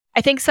I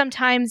think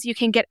sometimes you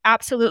can get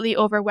absolutely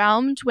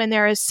overwhelmed when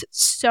there is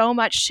so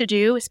much to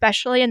do,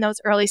 especially in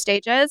those early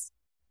stages.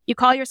 You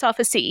call yourself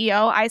a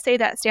CEO. I say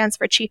that stands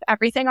for Chief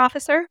Everything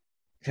Officer,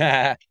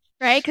 right?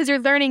 Because you're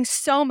learning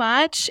so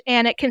much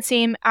and it can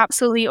seem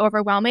absolutely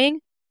overwhelming.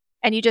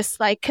 And you just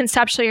like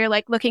conceptually, you're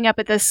like looking up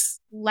at this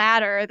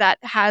ladder that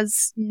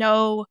has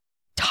no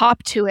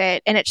top to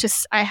it. And it's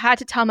just, I had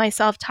to tell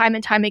myself time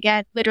and time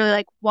again, literally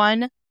like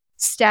one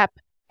step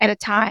at a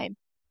time,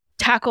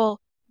 tackle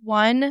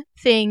one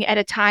thing at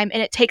a time.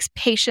 And it takes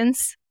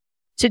patience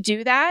to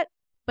do that,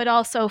 but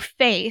also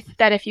faith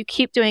that if you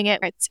keep doing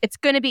it, it's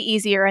going to be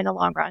easier in the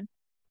long run.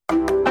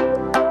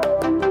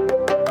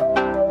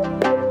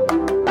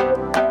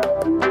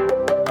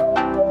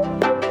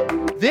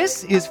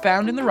 This is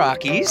Found in the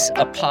Rockies,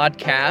 a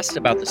podcast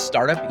about the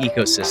startup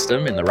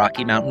ecosystem in the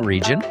Rocky Mountain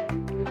region,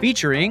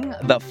 featuring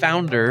the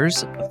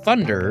founders,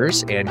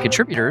 funders, and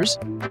contributors,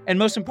 and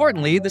most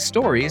importantly, the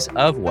stories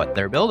of what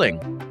they're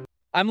building.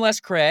 I'm Les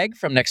Craig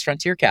from Next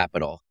Frontier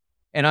Capital,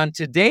 and on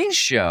today's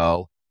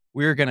show,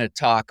 we're going to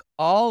talk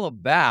all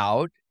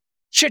about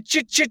changes.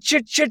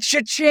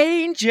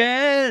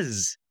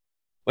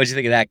 What'd you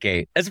think of that,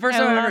 Kate? That's the first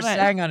time I've ever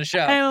sang on a show.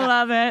 I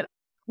love it.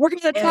 We're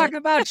going to talk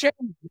about change.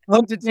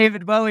 Look to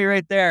David Bowie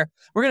right there.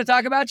 We're going to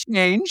talk about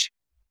change.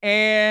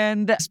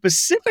 And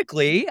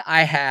specifically,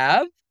 I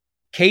have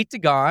Kate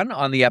DeGon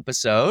on the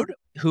episode,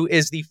 who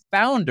is the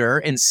founder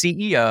and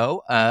CEO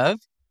of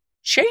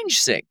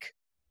ChangeSync.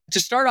 To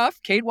start off,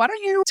 Kate, why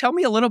don't you tell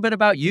me a little bit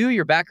about you,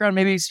 your background,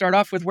 maybe start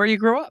off with where you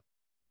grew up.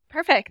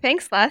 Perfect.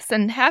 Thanks, Les,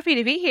 and happy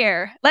to be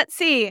here. Let's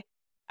see.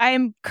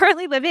 I'm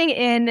currently living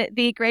in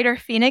the greater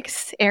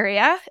Phoenix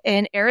area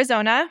in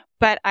Arizona,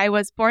 but I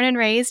was born and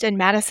raised in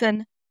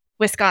Madison,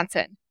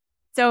 Wisconsin.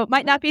 So it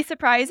might not be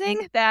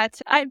surprising that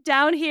I'm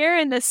down here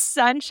in the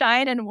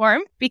sunshine and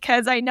warmth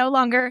because I no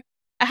longer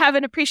have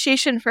an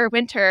appreciation for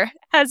winter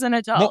as an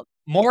adult.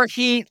 More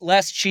heat,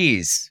 less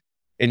cheese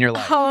in your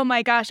life. Oh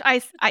my gosh.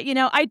 I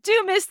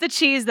do miss the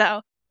cheese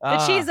though. The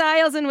cheese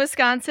aisles in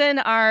Wisconsin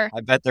are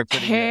I bet they're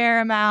pretty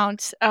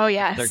paramount. Good. Oh,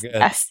 yes. They're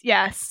good.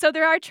 Yes. So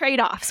there are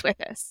trade-offs with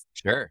this.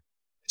 Sure.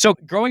 So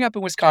growing up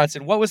in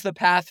Wisconsin, what was the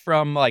path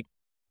from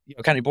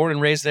kind of born and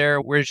raised there?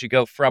 Where did you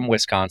go from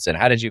Wisconsin?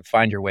 How did you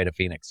find your way to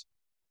Phoenix?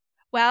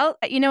 Well,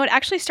 it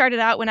actually started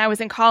out when I was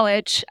in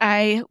college.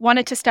 I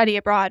wanted to study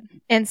abroad.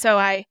 And so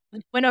I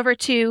went over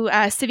to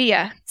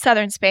Sevilla,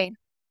 southern Spain.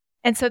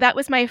 And so that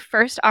was my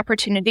first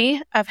opportunity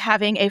of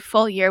having a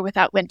full year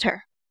without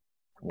winter.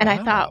 And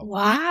I thought,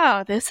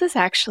 wow, this is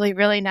actually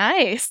really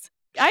nice.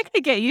 I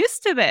could get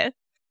used to this.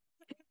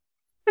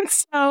 And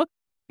so,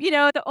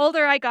 the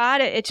older I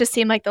got, it just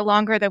seemed like the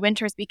longer the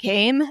winters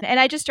became. And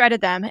I just dreaded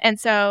them. And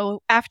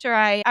so after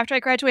I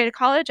graduated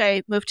college,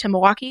 I moved to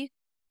Milwaukee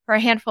for a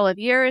handful of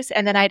years.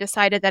 And then I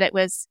decided that it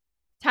was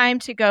time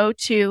to go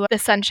to the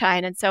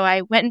sunshine. And so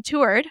I went and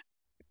toured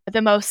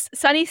the most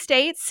sunny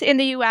states in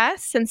the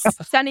U.S. and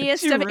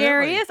sunniest of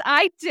areas.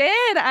 I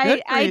did.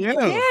 I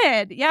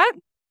did. Yeah.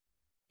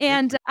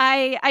 And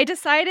I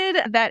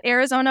decided that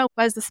Arizona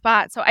was the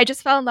spot. So I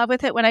just fell in love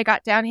with it when I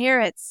got down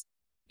here. It's,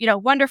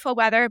 wonderful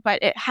weather,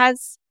 but it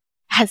has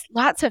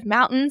lots of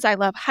mountains. I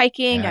love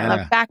hiking. Yeah. I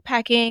love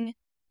backpacking,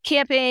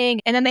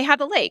 camping. And then they have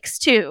the lakes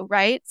too,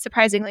 right?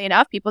 Surprisingly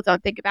enough, people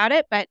don't think about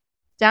it, but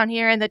down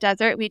here in the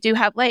desert, we do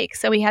have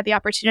lakes. So we had the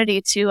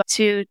opportunity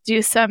to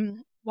do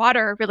some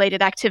water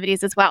related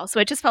activities as well. So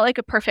it just felt like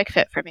a perfect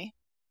fit for me.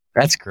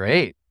 That's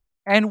great.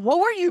 And what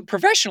were you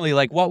professionally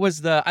like? What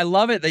was I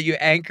love it that you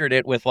anchored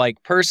it with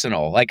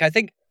personal. I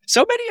think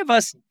so many of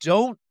us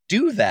don't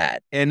do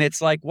that. And it's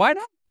why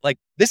not?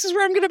 This is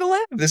where I'm going to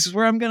live. This is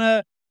where I'm going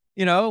to,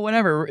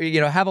 whatever,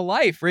 have a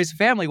life, raise a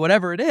family,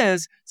 whatever it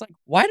is. It's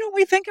why don't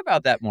we think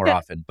about that more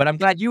often? But I'm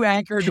glad you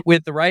anchored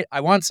with I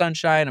want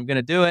sunshine. I'm going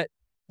to do it.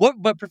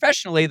 But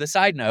professionally, the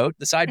sidebar,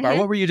 mm-hmm.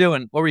 What were you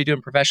doing? What were you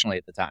doing professionally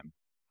at the time?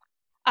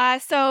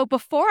 So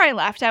before I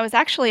left, I was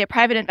actually a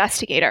private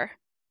investigator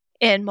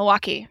in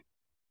Milwaukee.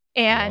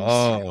 And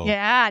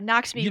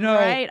knocked me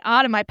right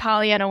out of my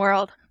Pollyanna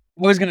world.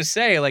 I was going to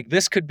say,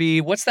 this could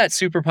be, what's that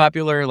super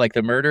popular,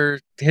 the murder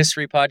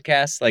history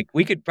podcast?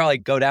 We could probably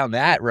go down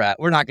that route.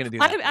 We're not going to do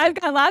that. I've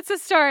got lots of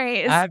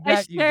stories.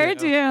 I sure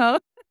do.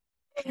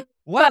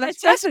 Wow,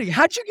 that's fascinating.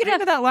 How'd you get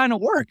into that line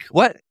of work?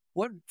 What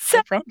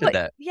prompted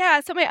that?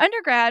 Yeah, so my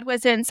undergrad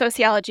was in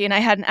sociology, and I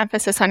had an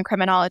emphasis on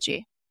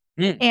criminology.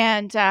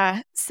 And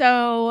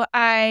so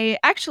I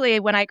actually,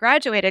 when I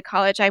graduated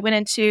college, I went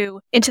into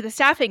the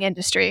staffing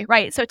industry,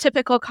 right? So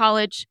typical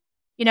college,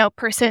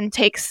 person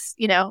takes,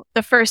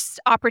 the first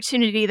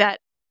opportunity that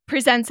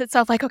presents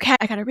itself okay,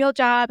 I got a real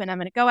job and I'm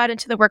going to go out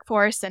into the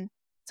workforce. And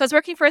so I was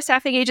working for a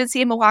staffing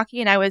agency in Milwaukee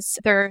and I was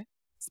their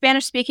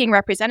Spanish speaking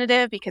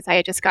representative because I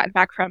had just gotten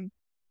back from,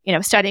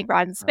 studying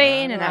abroad in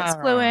Spain and I was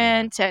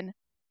fluent.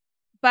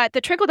 But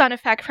the trickle-down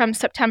effect from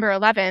September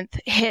 11th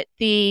hit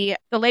the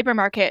labor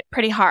market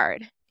pretty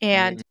hard.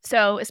 And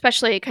so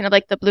especially kind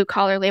of the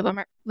blue-collar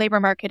labor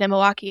market in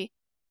Milwaukee.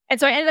 And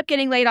so I ended up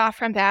getting laid off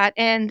from that.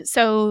 And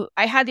so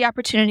I had the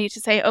opportunity to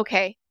say,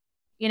 okay,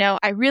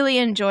 I really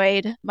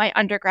enjoyed my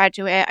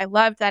undergraduate. I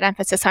loved that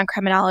emphasis on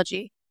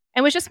criminology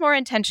and was just more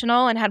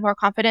intentional and had more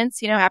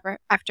confidence, after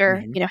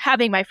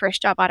having my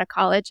first job out of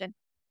college, and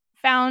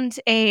found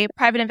a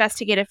private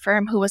investigative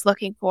firm who was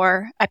looking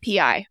for a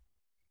PI.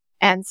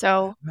 And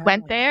so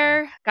went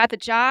there, got the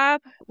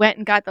job, went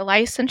and got the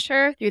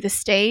licensure through the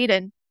state,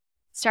 and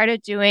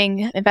started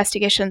doing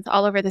investigations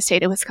all over the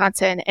state of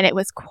Wisconsin. And it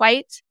was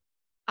quite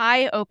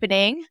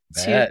eye-opening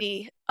to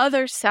the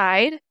other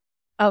side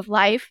of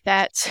life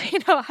that,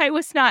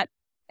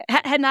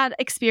 I had not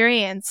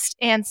experienced.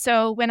 And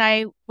so when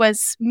I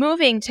was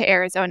moving to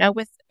Arizona,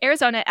 with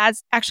Arizona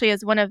as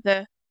one of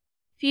the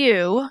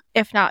few,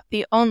 if not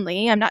the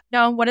only,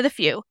 one of the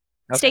few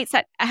states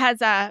that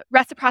has a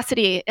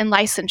reciprocity in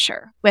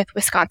licensure with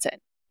Wisconsin.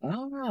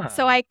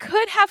 So I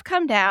could have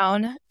come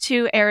down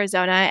to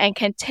Arizona and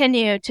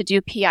continued to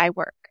do PI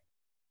work.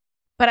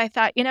 But I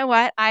thought, you know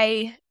what?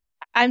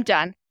 I'm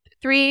done.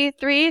 Three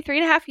and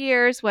a half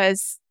years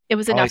was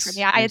enough for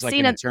me. I had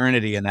seen an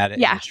eternity in that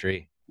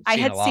industry. I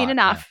had seen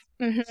enough.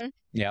 Yeah. Mm-hmm.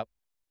 Yep.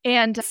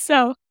 And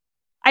so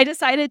I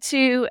decided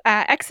to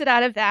exit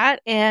out of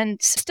that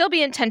and still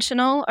be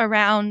intentional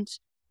around,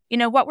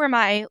 what were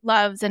my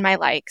loves and my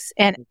likes.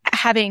 And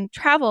having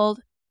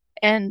traveled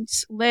and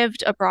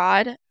lived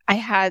abroad, I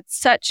had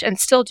such, and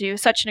still do,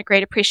 such a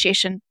great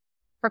appreciation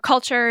for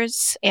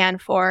cultures and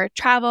for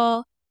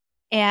travel.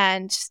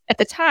 And at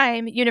the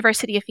time,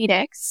 University of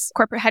Phoenix,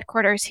 corporate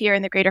headquarters here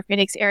in the greater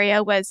Phoenix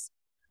area, was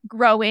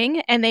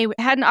growing, and they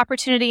had an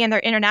opportunity in their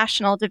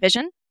international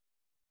division.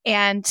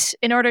 And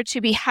in order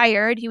to be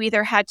hired, you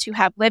either had to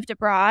have lived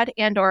abroad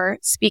and or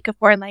speak a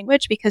foreign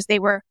language, because they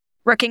were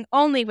working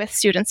only with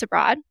students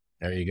abroad.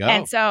 There you go.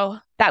 And so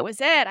that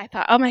was it. I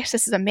thought, oh my gosh,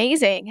 this is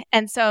amazing.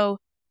 And so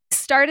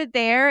started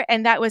there.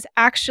 And that was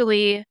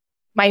actually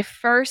my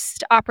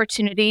first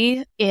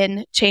opportunity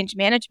in change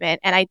management.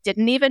 And I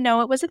didn't even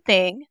know it was a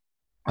thing,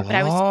 but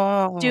I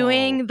was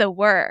doing the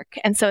work.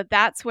 And so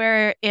that's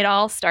where it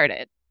all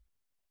started.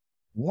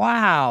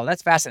 Wow.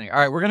 That's fascinating. All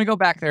right. We're going to go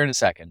back there in a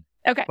second.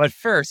 Okay. But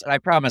first, I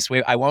promise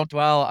I won't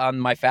dwell on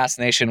my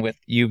fascination with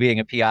you being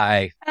a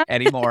PI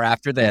anymore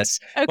after this.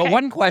 Okay. But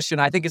one question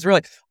I think is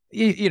really,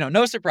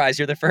 no surprise,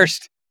 you're the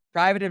first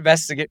private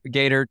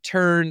investigator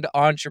turned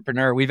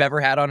entrepreneur we've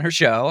ever had on her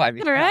show. I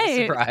mean, right.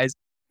 No surprise.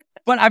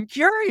 But I'm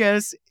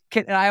curious,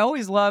 and I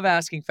always love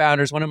asking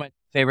founders, one of my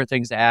favorite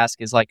things to ask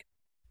is like,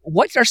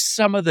 what are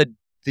some of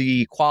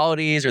the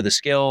qualities or the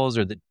skills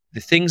or the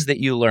things that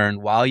you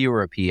learned while you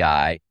were a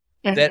PI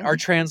that are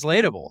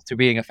translatable to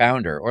being a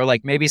founder, or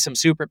like maybe some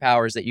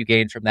superpowers that you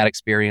gained from that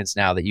experience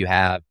now that you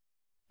have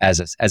as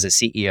a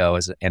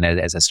CEO and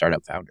as a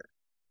startup founder?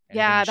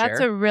 Yeah, that's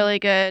a really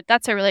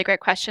great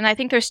question. I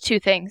think there's two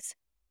things.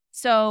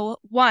 So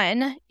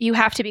one, you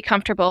have to be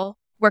comfortable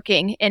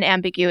working in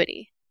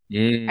ambiguity,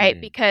 right?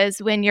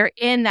 Because when you're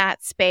in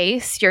that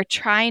space, you're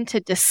trying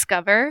to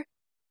discover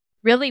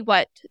really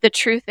what the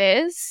truth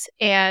is,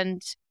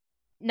 and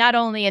not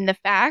only in the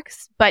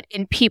facts, but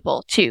in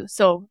people too.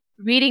 So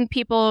reading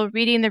people,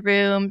 reading the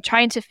room,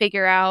 trying to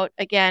figure out,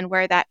 again,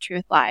 where that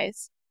truth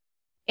lies.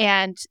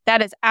 And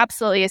that is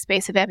absolutely a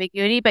space of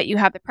ambiguity, but you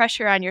have the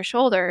pressure on your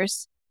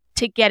shoulders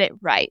to get it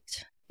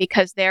right,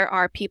 because there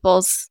are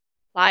people's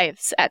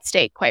lives at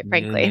stake, quite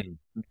frankly.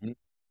 Mm-hmm.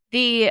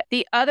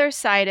 The other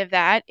side of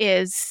that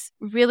is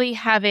really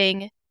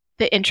having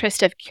the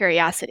interest of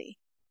curiosity,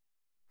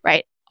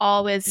 right?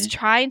 Always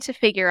trying to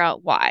figure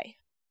out why,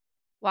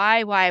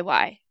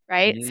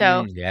 right?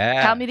 So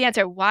tell me the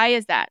answer. Why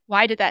is that?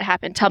 Why did that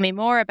happen? Tell me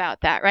more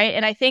about that, right?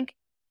 And I think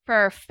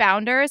for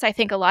founders,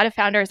 a lot of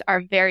founders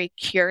are very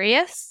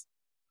curious.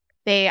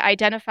 They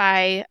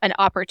identify an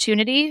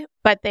opportunity,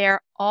 but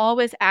they're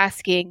always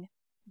asking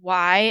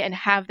why and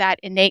have that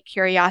innate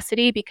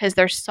curiosity, because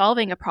they're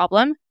solving a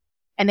problem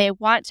and they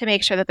want to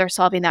make sure that they're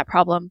solving that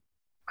problem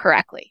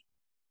correctly.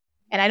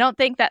 And I don't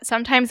think that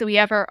sometimes we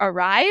ever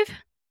arrive,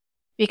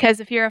 because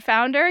if you're a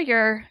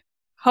founder,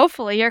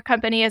 hopefully your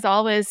company is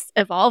always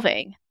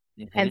evolving.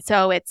 And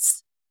so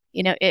it's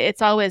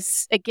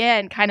always,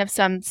 again, kind of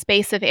some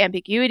space of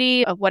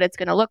ambiguity of what it's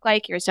going to look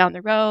like years down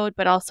the road,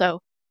 but also,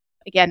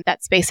 again,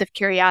 that space of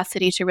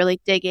curiosity to really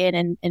dig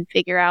in and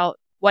figure out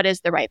what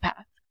is the right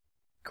path.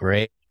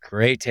 Great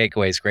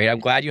takeaways. Great. I'm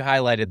glad you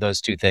highlighted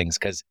those two things,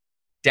 because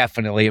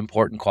definitely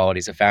important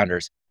qualities of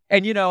founders.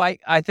 And,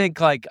 I think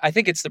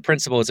it's the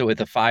principle, is it with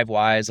the 5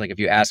 whys? Like if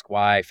you ask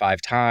why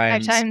 5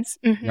 times,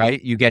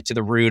 right, you get to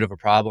the root of a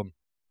problem.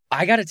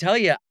 I got to tell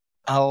you,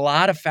 a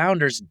lot of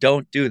founders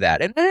don't do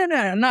that.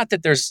 And not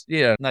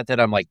that not that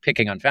I'm like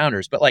picking on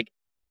founders, but like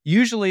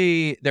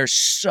usually they're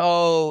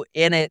so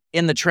in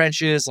the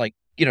trenches, like,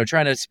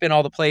 trying to spin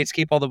all the plates,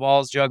 keep all the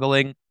balls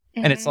juggling.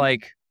 And it's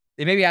like,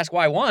 they maybe ask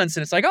why once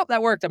and it's like, oh,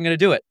 that worked, I'm going to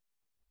do it.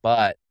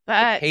 But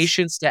the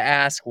patience to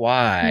ask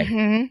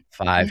why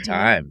 5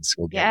 times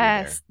will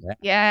get you there.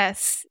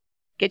 Yes.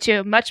 Get you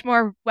a much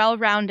more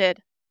well-rounded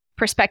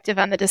perspective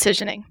on the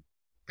decisioning.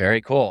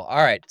 Very cool.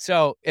 All right.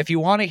 So if you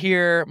want to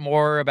hear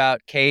more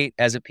about Kate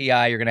as a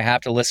PI, you're going to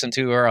have to listen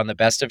to her on the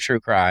Best of True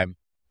Crime.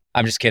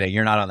 I'm just kidding.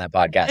 You're not on that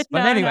podcast.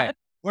 But anyway,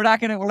 we're not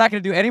gonna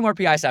do any more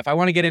PI stuff. I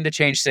want to get into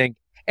ChangeSync,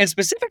 and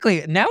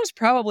specifically now is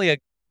probably a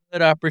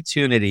good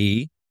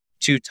opportunity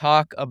to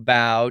talk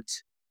about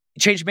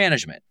change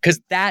management, because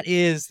that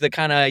is the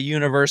kind of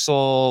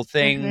universal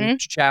thing,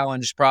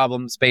 challenge,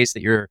 problem space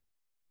that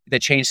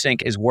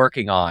ChangeSync is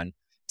working on.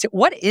 So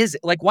what is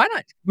it? Like, why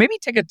not maybe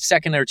take a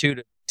second or two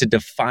to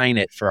define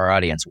it for our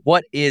audience?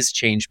 What is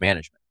change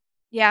management?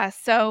 Yeah.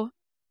 So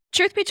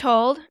truth be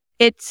told,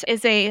 it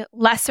is a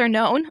lesser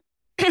known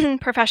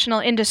professional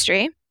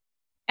industry.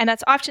 And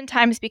that's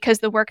oftentimes because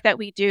the work that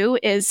we do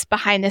is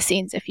behind the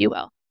scenes, if you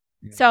will.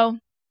 Yeah. So let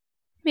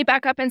me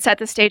back up and set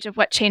the stage of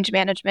what change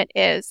management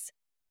is.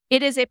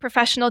 It is a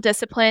professional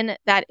discipline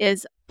that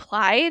is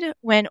applied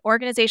when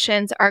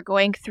organizations are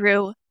going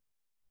through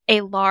a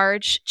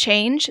large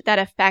change that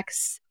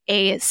affects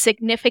a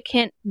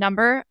significant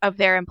number of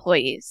their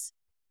employees.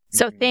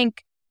 So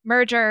think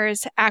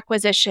mergers,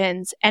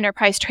 acquisitions,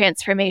 enterprise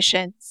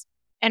transformations,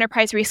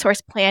 enterprise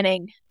resource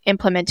planning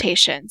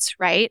implementations,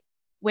 right?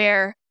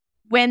 Where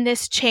when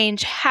this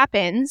change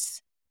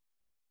happens,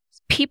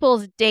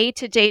 people's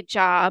day-to-day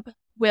job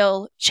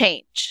will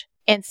change.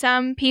 And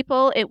some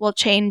people, it will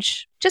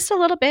change just a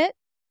little bit,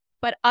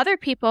 but other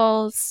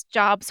people's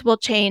jobs will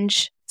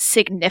change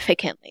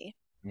significantly.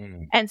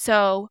 And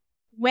so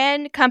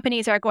when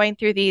companies are going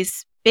through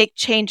these big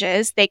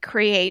changes, they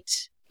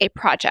create a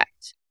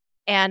project.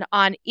 And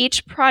on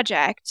each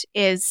project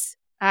is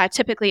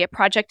typically a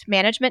project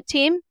management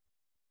team.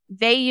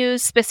 They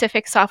use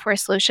specific software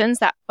solutions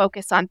that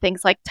focus on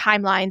things like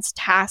timelines,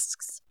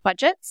 tasks,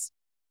 budgets.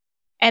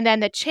 And then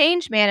the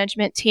change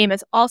management team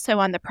is also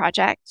on the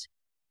project,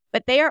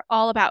 but they are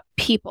all about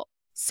people.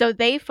 So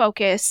they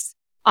focus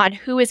on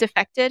who is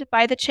affected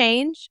by the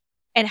change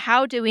and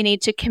how do we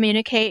need to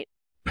communicate,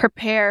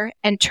 prepare,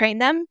 and train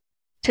them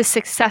to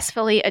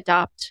successfully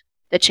adopt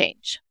the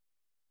change.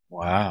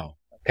 Wow.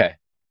 Okay.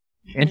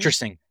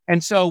 Interesting.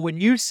 And so when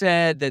you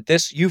said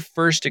that you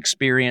first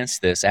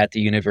experienced this at the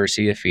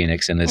University of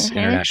Phoenix in this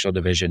international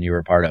division you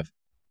were part of,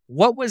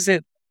 what was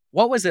it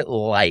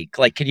like?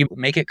 Like, can you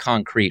make it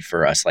concrete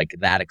for us? Like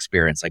that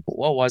experience, like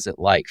what was it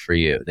like for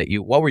you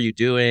what were you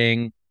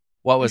doing?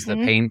 What was the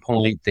pain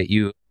point that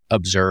you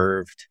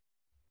observed?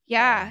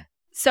 Yeah.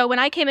 So when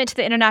I came into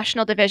the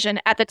international division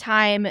at the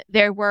time,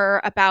 there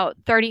were about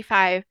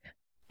 35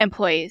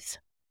 employees.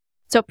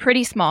 So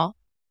pretty small.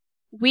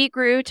 We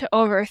grew to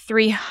over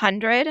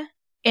 300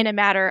 in a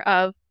matter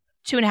of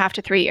 2.5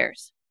 to 3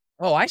 years.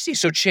 Oh, I see.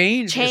 So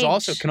change.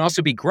 can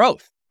also be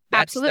growth.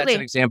 Absolutely. That's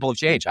an example of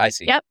change. I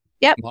see.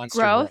 Yep. Monster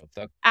growth.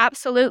 Okay.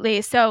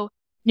 Absolutely. So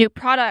new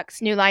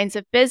products, new lines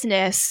of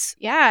business.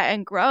 Yeah.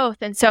 And growth.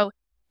 And so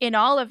in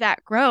all of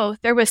that growth,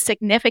 there was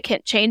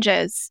significant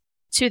changes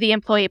to the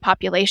employee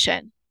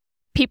population.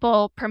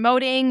 People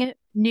promoting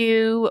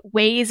new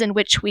ways in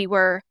which we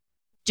were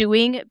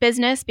doing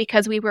business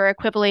because we were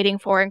equivalating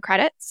foreign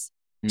credits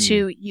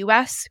to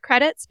U.S.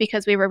 credits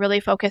because we were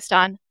really focused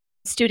on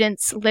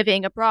students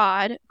living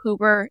abroad who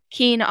were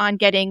keen on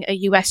getting a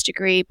U.S.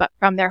 degree, but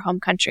from their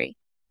home country.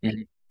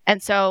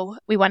 And so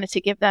we wanted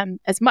to give them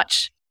as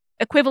much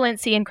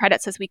equivalency in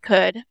credits as we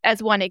could,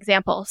 as one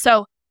example.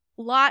 So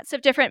lots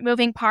of different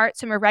moving parts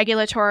from a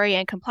regulatory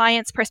and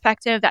compliance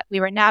perspective that we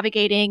were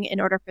navigating in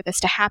order for this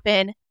to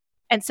happen.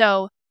 And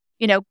so,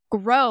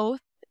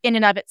 growth in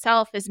and of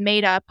itself is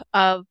made up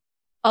of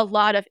a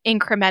lot of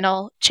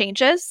incremental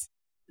changes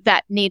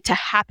that need to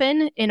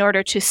happen in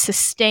order to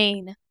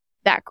sustain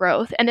that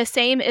growth. And the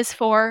same is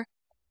for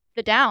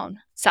the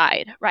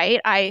downside,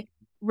 right? I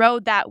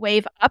rode that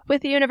wave up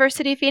with the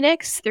University of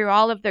Phoenix through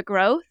all of the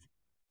growth.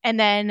 And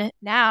then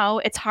now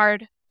it's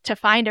hard to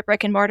find a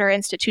brick and mortar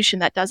institution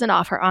that doesn't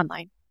offer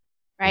online,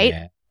 right?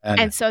 Yeah.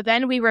 And so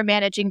then we were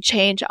managing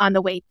change on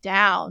the way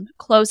down,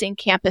 closing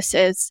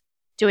campuses,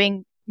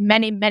 doing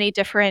many, many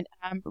different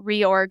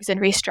reorgs and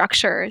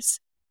restructures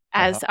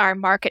as our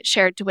market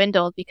share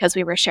dwindled because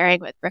we were sharing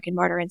with brick and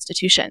mortar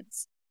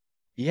institutions.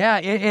 Yeah.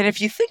 And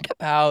if you think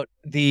about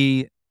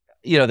the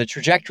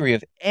trajectory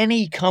of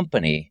any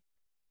company,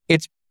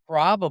 it's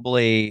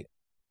probably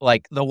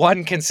like the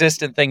one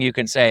consistent thing you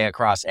can say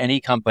across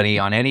any company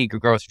on any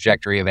growth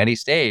trajectory of any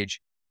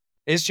stage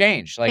is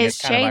change. Like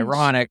it's kind of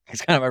ironic.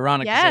 It's kind of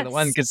ironic to say the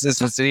one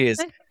consistency is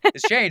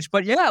change.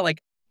 But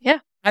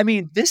I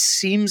mean, this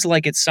seems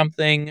like it's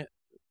something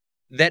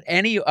that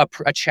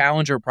a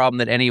challenge or problem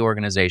that any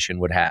organization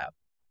would have.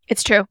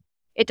 It's true.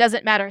 It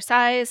doesn't matter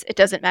size. It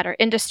doesn't matter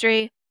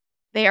industry.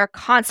 They are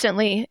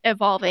constantly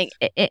evolving.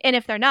 And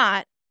if they're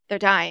not, they're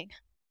dying.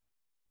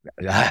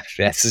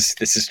 This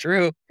is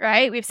true.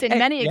 Right? We've seen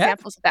many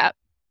examples of that.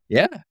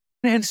 Yeah.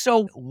 And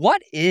so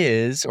what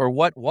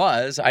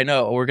was, I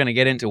know we're going to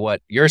get into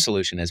what your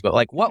solution is, but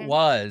like what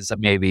was,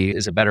 maybe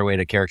is a better way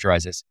to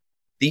characterize this,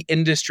 the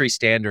industry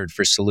standard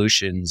for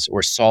solutions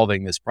or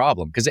solving this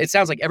problem? Because it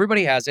sounds like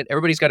everybody has it.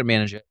 Everybody's got to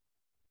manage it.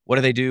 What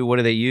do they do? What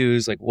do they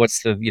use? Like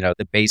what's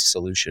the base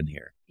solution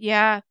here?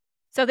 Yeah.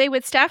 So they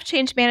would staff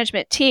change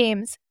management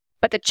teams,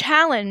 but the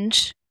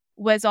challenge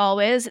was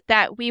always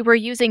that we were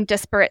using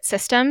disparate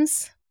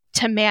systems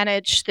to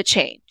manage the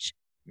change.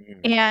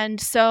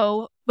 And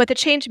so what the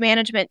change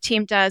management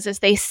team does is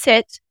they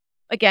sit,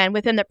 again,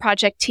 within the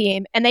project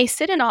team, and they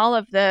sit in all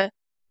of the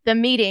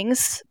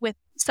meetings with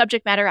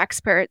subject matter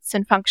experts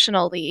and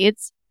functional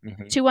leads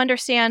to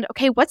understand,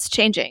 okay, what's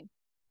changing?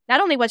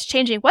 Not only what's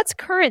changing, what's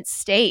current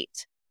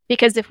state?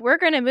 Because if we're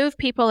going to move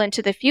people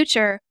into the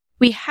future,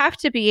 we have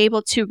to be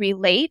able to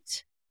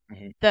relate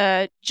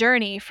the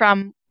journey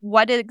from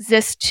what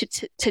exists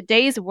to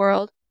today's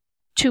world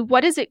to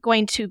what is it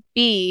going to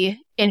be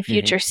in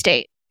future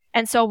state.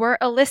 And so we're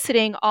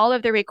eliciting all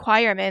of the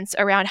requirements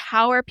around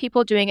how are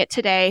people doing it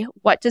today?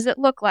 What does it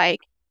look like?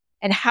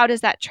 And how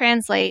does that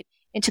translate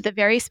into the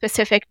very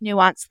specific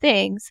nuanced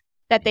things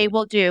that they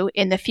will do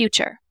in the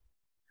future?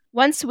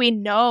 Once we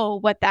know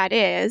what that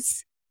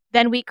is,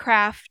 then we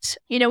craft,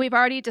 we've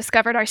already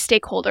discovered our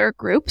stakeholder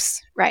groups,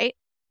 right?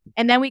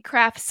 And then we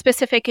craft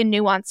specific and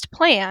nuanced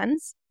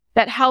plans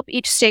that help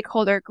each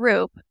stakeholder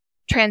group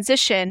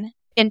transition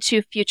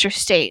into future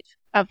state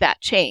of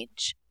that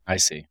change. I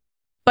see.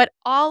 But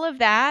all of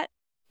that,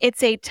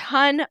 it's a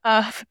ton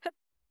of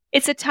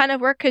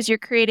work because you're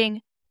creating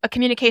a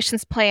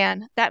communications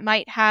plan that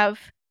might have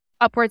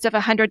upwards of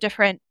 100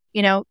 different,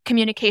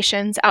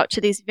 communications out to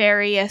these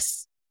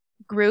various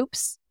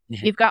groups.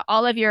 You've got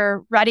all of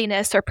your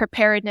readiness or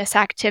preparedness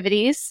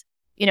activities,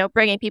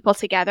 bringing people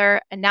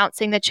together,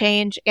 announcing the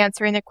change,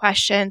 answering the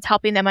questions,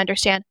 helping them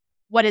understand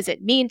what does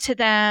it mean to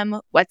them,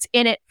 what's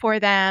in it for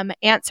them,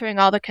 answering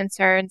all the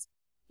concerns.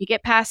 You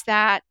get past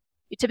that,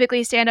 you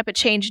typically stand up a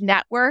change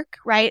network,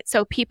 right?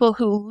 So people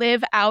who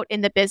live out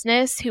in the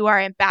business, who are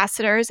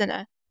ambassadors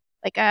and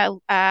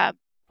a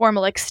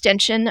formal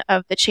extension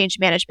of the change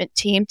management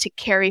team to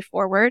carry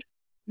forward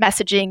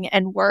messaging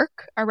and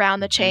work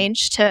around the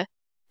change to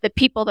the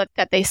people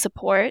that they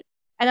support.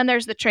 And then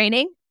there's the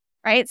training,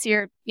 right? So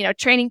you're,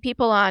 training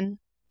people on,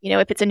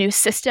 if it's a new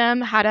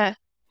system, how to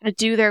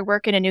do their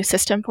work in a new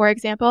system, for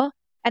example.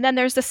 And then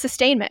there's the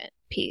sustainment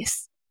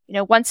piece.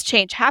 Once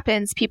change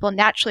happens, people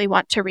naturally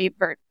want to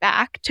revert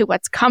back to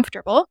what's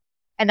comfortable.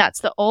 And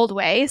that's the old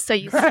way. So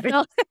you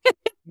still...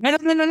 No,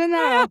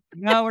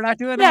 we're not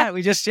doing that.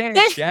 We just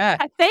changed. Yeah.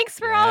 Thanks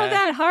for all of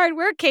that hard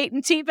work, Kate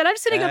and team. But I'm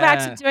just going to go back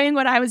to doing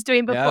what I was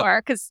doing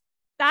before because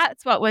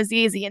that's what was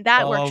easy and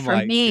that worked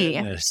for me.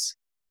 Goodness.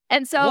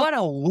 And so what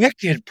a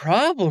wicked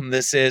problem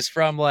this is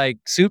from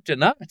soup to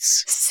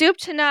nuts. Soup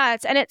to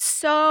nuts. And it's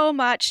so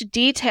much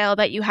detail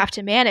that you have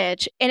to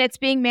manage. And it's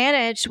being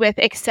managed with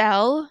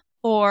Excel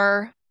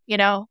or,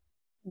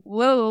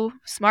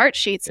 smart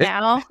sheets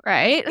now,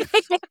 right?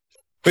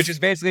 Which is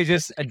basically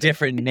just a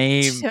different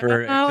name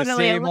for the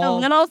same a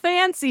little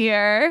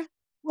fancier.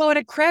 Well, and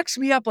it cracks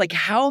me up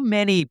how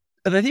many,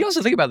 but you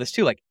also think about this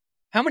too,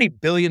 how many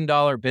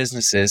billion-dollar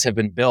businesses have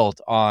been built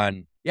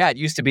on, it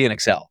used to be in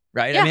Excel,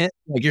 right? Yeah. I mean,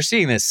 you're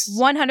seeing this.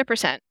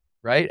 100%.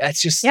 Right?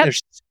 That's just,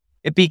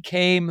 it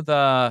became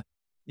the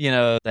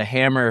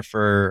hammer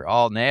for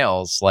all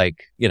nails. I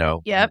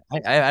don't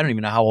even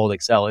know how old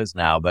Excel is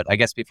now, but I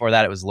guess before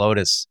that it was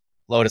Lotus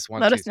 1,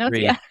 2,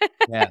 3.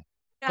 Yeah.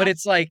 But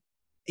it's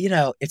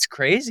it's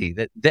crazy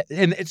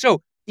and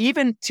so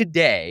even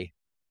today,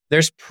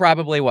 there's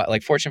probably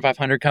Fortune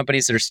 500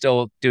 companies that are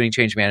still doing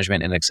change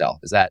management in Excel.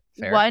 Is that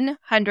fair?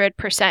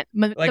 100%.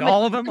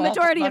 All of them? The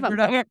majority of them.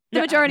 The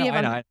majority of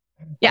them.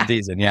 Yeah.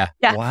 Decent, yeah.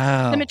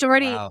 Wow. The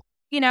majority,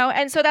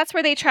 and so that's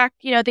where they track,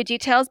 the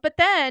details. But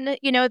then,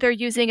 they're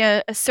using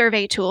a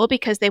survey tool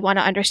because they want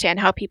to understand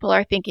how people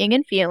are thinking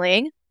and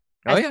feeling.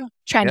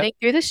 Trending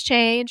through this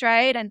change,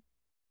 right?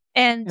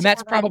 And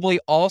that's probably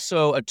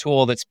also a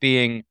tool that's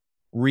being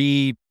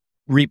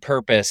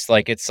repurposed.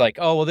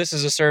 This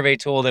is a survey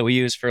tool that we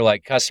use for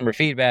customer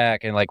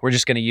feedback, and we're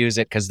just going to use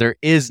it because there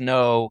is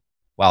no.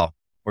 Well,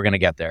 we're going to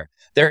get there.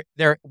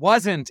 There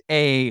wasn't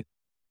a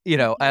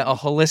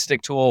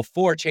holistic tool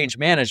for change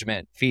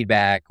management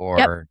feedback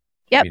or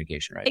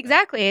communication, right?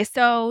 Exactly.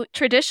 So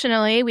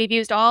traditionally, we've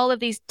used all of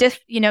these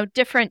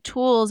different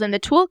tools in the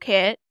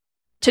toolkit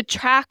to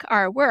track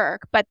our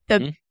work, but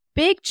the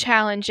big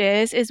challenge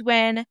is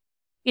when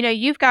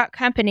you've got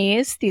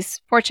companies, these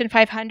Fortune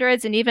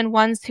 500s, and even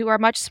ones who are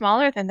much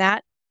smaller than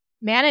that,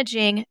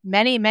 managing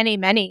many, many,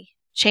 many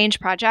change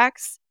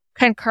projects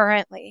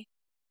concurrently.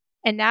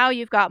 And now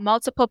you've got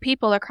multiple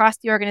people across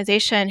the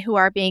organization who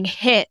are being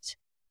hit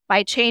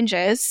by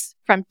changes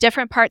from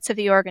different parts of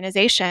the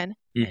organization.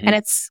 And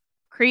it's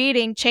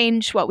creating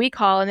change, what we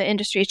call in the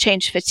industry,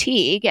 change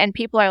fatigue. And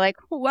people are like,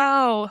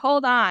 whoa,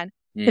 hold on.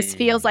 This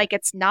feels like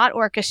it's not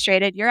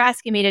orchestrated. You're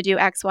asking me to do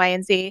X, Y,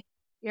 and Z.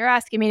 You're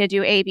asking me to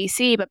do A, B,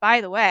 C. But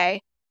by the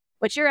way,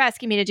 what you're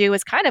asking me to do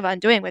is kind of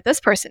undoing what this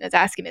person is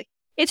asking me.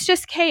 It's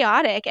just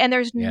chaotic. And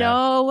there's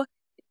no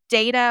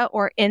data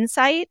or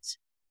insight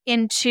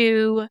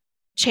into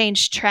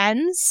change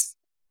trends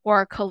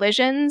or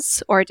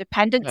collisions or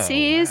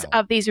dependencies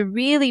of these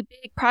really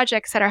big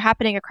projects that are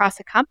happening across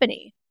a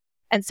company.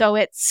 And so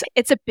it's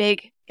a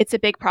big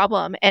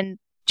problem. And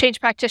change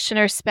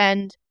practitioners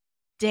spend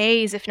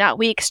days, if not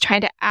weeks,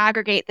 trying to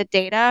aggregate the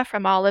data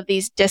from all of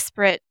these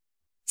disparate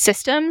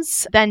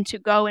systems, then to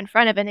go in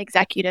front of an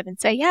executive and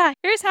say,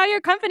 here's how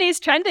your company is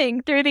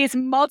trending through these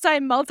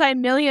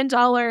multi-million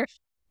dollar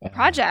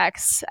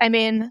projects. I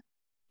mean,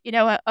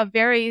 a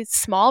very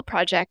small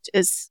project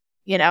is,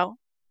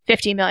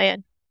 50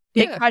 million.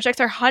 Big projects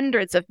are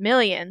hundreds of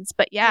millions.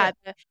 But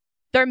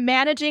they're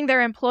managing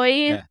their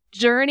employee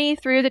journey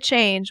through the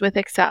change with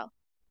Excel.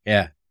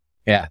 Yeah.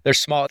 Yeah. They're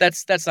small.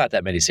 That's not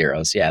that many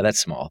zeros. Yeah, that's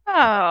small.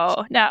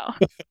 Oh, no.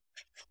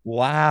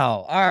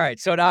 Wow. All right.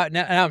 So now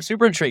I'm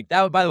super intrigued.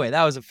 By the way,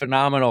 that was a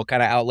phenomenal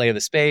kind of outlay of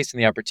the space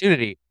and the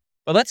opportunity.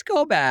 But let's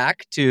go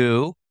back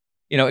to,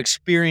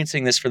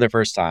 experiencing this for the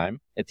first time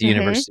at the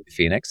University of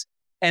Phoenix.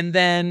 And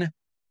then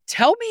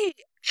tell me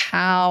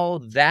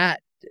how that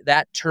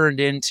turned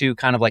into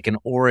kind of like an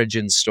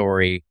origin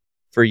story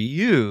for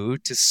you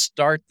to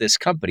start this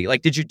company.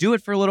 Like, did you do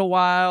it for a little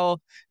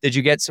while? Did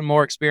you get some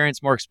more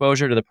experience, more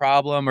exposure to the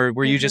problem? Or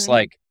were you just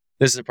like,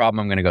 this is a problem,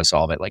 I'm going to go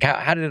solve it? Like,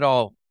 how did it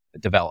all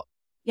develop?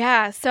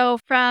 Yeah. So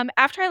from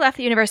after I left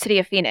the University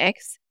of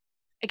Phoenix,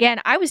 again,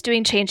 I was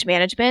doing change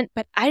management,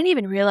 but I didn't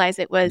even realize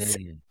it was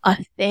a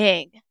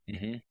thing.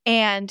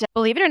 And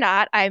believe it or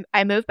not,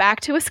 I moved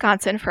back to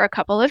Wisconsin for a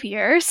couple of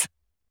years.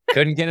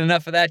 Couldn't get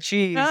enough of that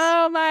cheese.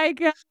 Oh my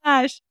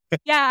gosh.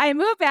 Yeah, I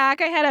moved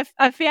back. I had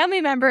a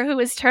family member who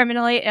was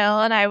terminally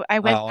ill, and I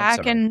went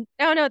back and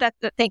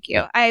thank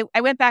you. I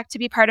went back to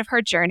be part of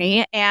her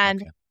journey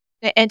and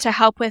to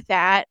help with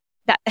that.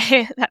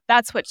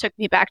 That's what took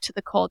me back to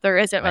the cold. There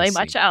isn't really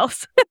much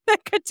else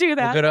that could do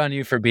that. Well, good on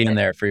you for being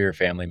there for your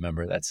family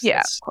member. That's of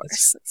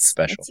course. That's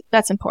special.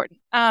 That's important.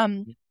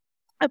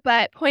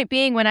 But point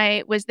being, when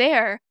I was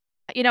there,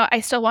 I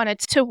still wanted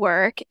to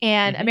work,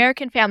 and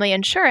American Family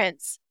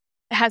Insurance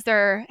has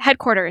their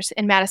headquarters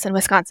in Madison,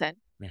 Wisconsin.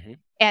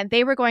 And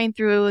they were going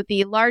through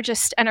the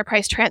largest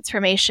enterprise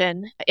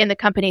transformation in the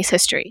company's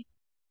history.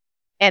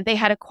 And they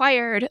had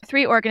acquired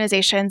 3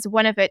 organizations,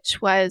 one of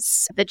which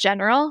was the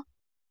General,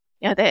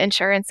 the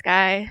insurance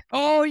guy.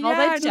 Oh,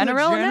 yeah. The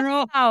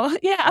General. Oh,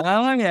 yeah.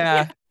 Oh,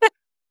 yeah.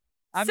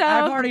 I've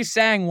already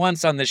sang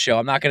once on this show.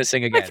 I'm not going to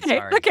sing again.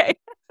 Sorry. Okay.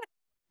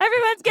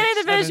 Everyone's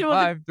getting the visual.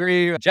 5,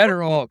 3,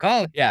 General.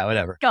 Call it. Yeah,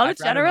 whatever. Call it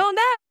General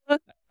now.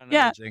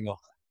 Yeah. Jingle.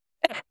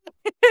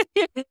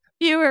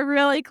 You were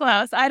really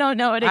close. I don't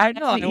know it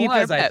exactly. I know it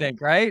was, I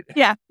think, right?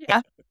 Yeah.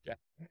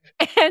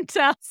 And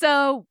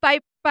so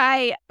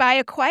by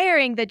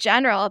acquiring the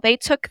General, they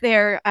took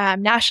their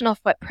national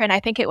footprint, I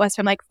think it was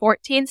from like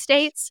 14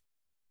 states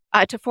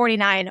to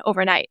 49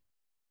 overnight.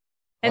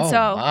 And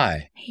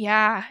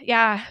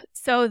yeah.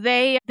 So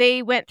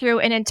they went through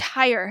an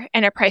entire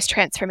enterprise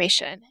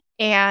transformation,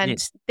 and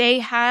they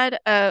had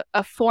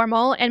a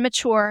formal and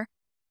mature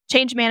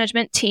change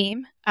management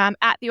team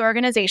at the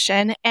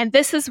organization. And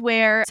this is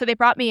where, so they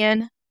brought me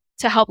in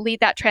to help lead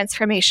that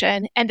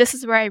transformation. And this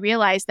is where I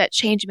realized that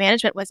change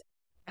management was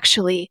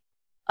actually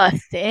a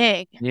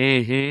thing.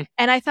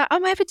 And I thought,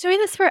 I've been doing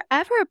this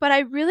forever, but I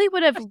really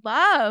would have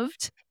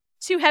loved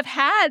to have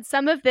had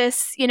some of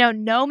this,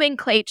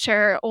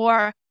 nomenclature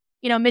or,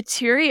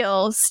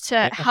 materials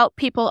to help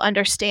people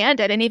understand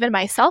it, and even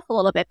myself a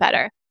little bit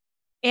better.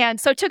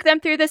 And so took them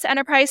through this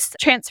enterprise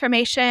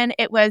transformation.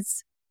 It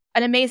was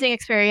an amazing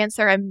experience.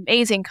 They're an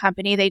amazing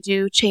company. They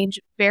do change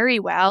very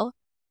well.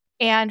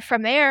 And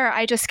from there,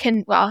 I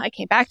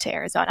came back to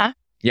Arizona.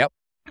 Yep.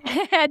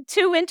 And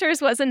 2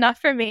 winters was enough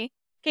for me.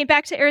 Came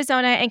back to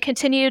Arizona and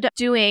continued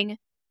doing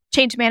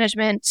change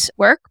management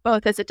work,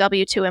 both as a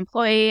W-2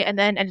 employee, and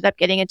then ended up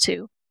getting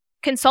into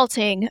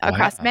consulting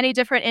across many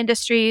different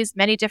industries,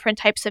 many different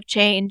types of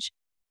change.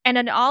 And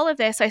in all of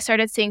this, I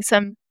started seeing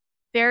some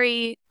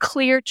very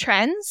clear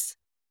trends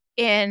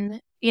in,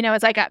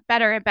 as I got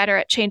better and better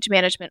at change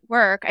management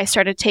work, I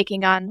started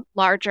taking on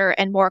larger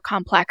and more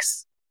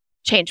complex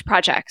change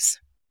projects.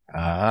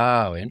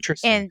 Oh,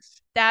 interesting. And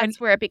that's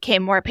where it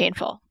became more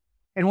painful.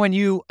 And when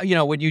you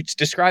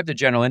describe the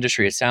general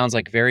industry, it sounds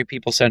like very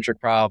people-centric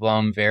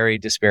problem, very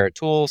disparate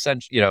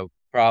tool-centric,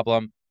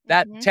 problem.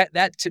 That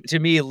to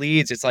me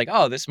leads, it's like,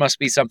 oh, this must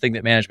be something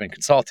that management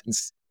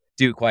consultants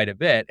do quite a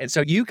bit. And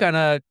so you kind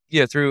of,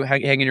 through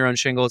hanging your own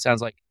shingle, it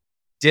sounds like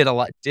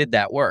did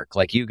that work.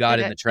 Like you got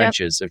in the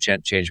trenches of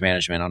change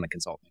management on the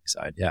consulting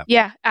side. Yeah.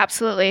 Yeah,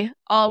 absolutely.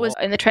 Always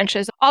in the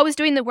trenches, always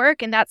doing the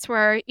work. And that's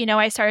where,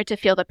 I started to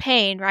feel the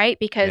pain, right?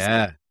 Because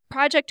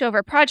project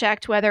over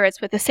project, whether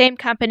it's with the same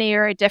company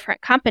or a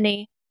different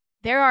company,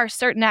 there are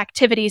certain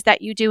activities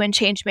that you do in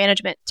change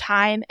management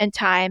time and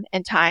time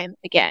and time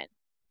again.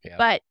 Yeah.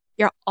 But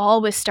you're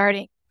always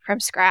starting from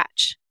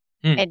scratch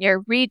and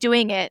you're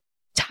redoing it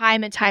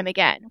time and time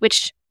again,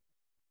 which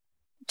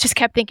just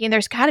kept thinking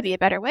there's got to be a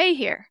better way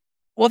here.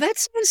 Well, that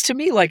sounds to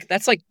me like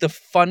that's like the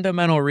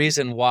fundamental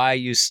reason why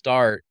you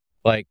start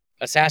like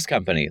a SaaS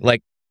company,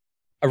 like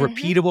a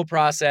repeatable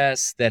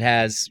process that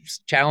has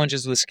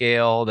challenges with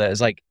scale, that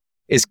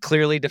is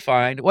clearly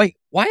defined. Wait,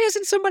 why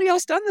hasn't somebody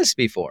else done this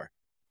before?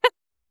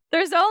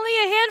 There's only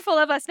a handful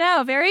of us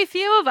now, very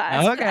few of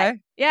us. Okay.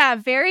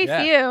 Very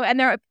few.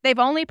 And they've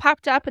only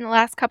popped up in the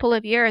last couple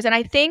of years. And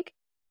I think,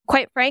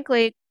 quite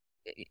frankly,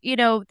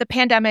 the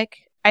pandemic,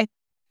 I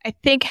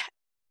think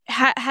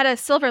had a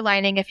silver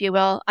lining, if you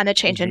will, on the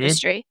change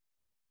industry.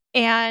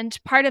 And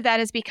part of that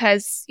is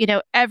because,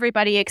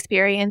 everybody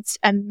experienced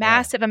a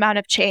massive amount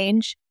of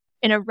change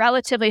in a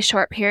relatively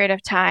short period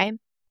of time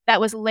that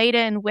was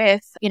laden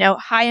with,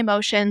 high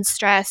emotions,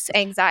 stress,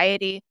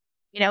 anxiety,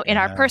 in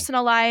our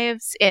personal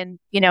lives, in,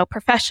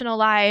 professional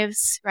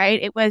lives,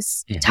 right? It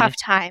was a tough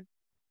time.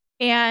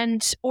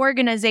 And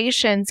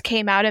organizations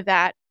came out of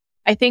that,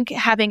 I think,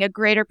 having a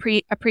greater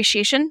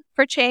appreciation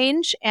for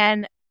change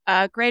and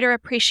a greater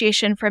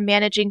appreciation for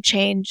managing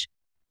change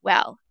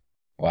well.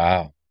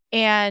 Wow.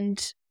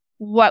 And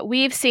what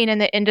we've seen in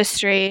the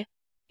industry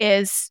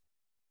is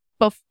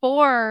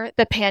before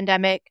the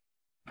pandemic,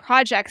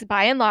 projects,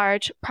 by and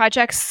large,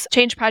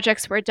 change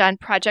projects were done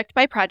project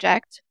by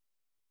project,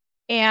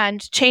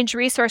 and change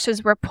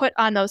resources were put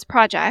on those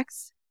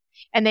projects,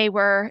 and they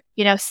were,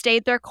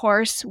 stayed their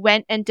course,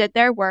 went and did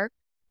their work,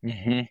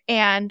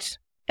 and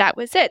that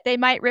was it. They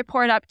might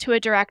report up to a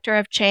director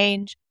of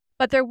change,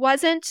 but there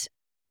wasn't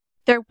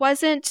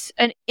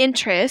an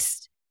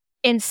interest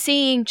in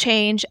seeing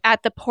change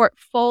at the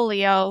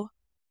portfolio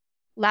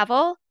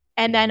level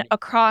and then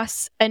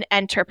across an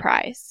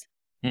enterprise.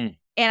 And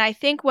I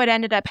think what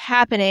ended up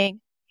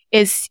happening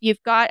is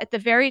you've got at the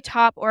very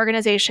top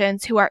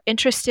organizations who are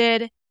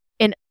interested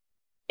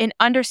in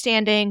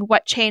understanding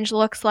what change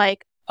looks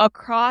like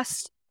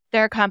across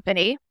their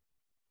company,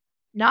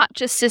 not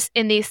just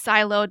in these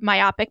siloed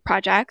myopic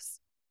projects.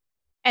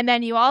 And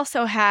then you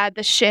also had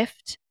the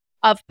shift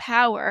of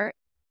power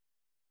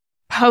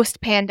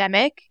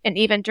post-pandemic and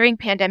even during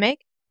pandemic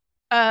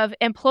of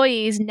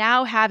employees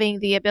now having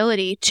the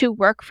ability to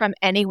work from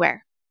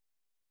anywhere.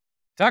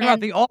 Talk about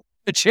the ultimate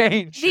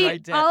change.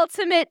 The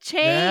ultimate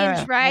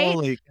change, right?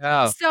 Holy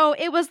cow. So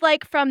it was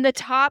like from the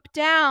top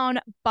down,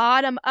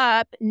 bottom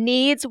up,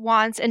 needs,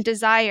 wants, and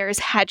desires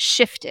had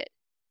shifted.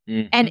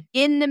 And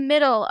in the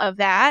middle of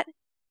that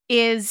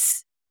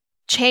is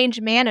change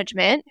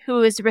management,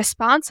 who is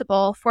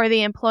responsible for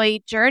the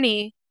employee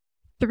journey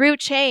through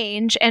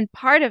change. And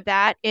part of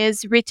that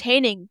is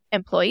retaining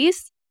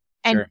employees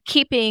and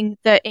keeping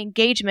the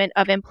engagement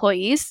of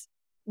employees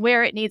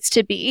where it needs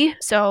to be.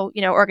 So,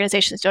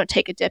 organizations don't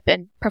take a dip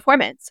in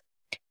performance.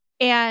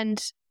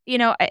 And,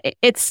 now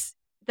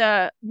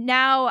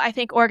I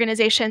think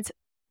organizations,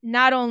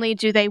 not only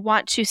do they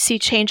want to see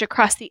change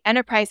across the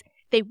enterprise,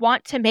 they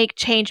want to make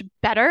change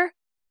better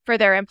for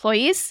their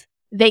employees.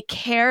 They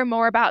care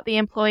more about the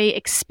employee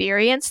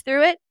experience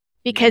through it,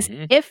 because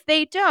if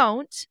they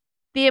don't,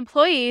 the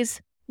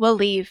employees will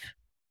leave.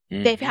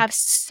 They have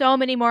so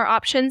many more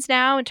options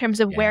now in terms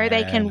of where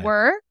they can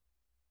work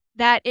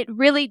that it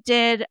really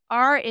did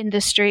our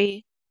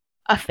industry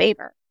a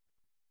favor.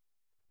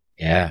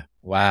 Yeah.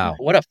 Wow.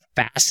 What a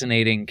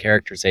fascinating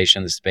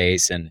characterization of the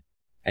space and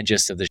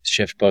just of the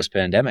shift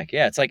post-pandemic.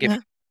 Yeah. It's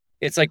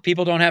like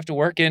people don't have to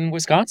work in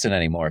Wisconsin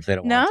anymore if they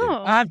don't want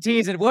to. I'm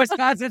teasing.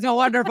 Wisconsin's a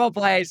wonderful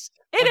place.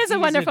 It is a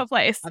wonderful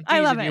place.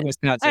 I love it.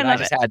 Wisconsin. I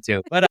just had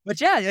to. But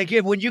yeah, like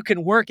when you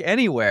can work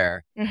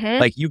anywhere,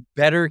 like you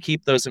better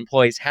keep those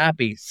employees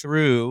happy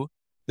through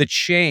the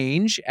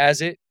change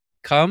as it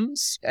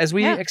comes, as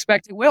we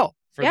expect it will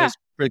for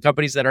the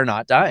companies that are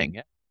not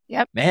dying.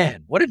 Yep.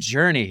 Man, what a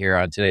journey here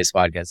on today's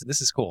podcast.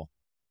 This is cool.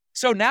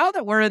 So now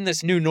that we're in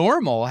this new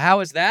normal, how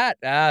is that?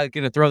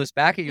 Going to throw this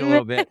back at you a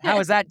little bit. How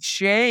has that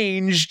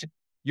changed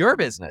your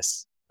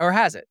business, or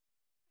has it?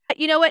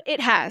 You know what?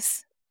 It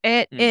has.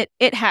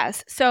 It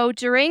has. So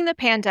during the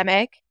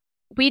pandemic,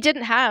 we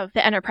didn't have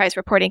the enterprise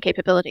reporting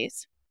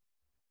capabilities.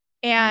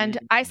 And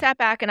I sat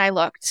back and I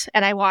looked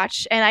and I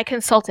watched and I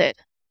consulted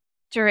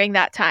during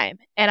that time.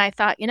 And I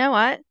thought, you know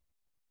what?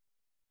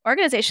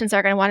 Organizations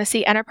are going to want to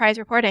see enterprise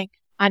reporting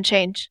on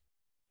change.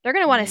 They're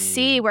going to want to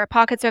see where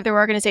pockets of their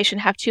organization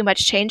have too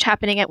much change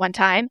happening at one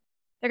time.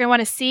 They're going to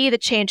want to see the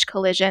change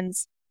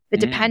collisions, the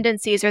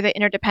dependencies or the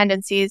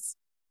interdependencies.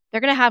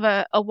 They're going to have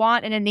a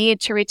want and a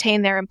need to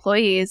retain their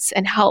employees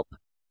and help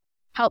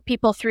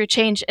people through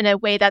change in a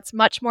way that's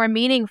much more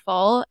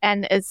meaningful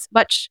and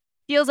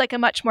feels like a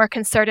much more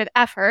concerted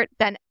effort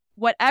than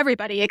what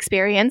everybody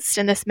experienced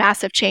in this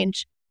massive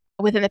change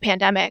within the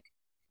pandemic.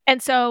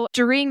 And so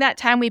during that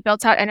time, we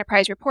built out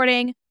enterprise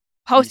reporting.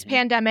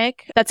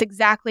 Post-pandemic, that's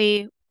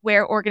exactly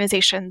where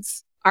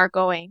organizations are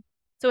going.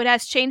 So it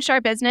has changed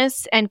our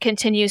business and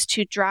continues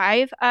to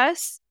drive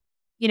us,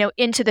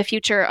 into the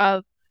future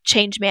of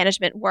change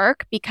management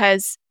work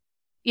because,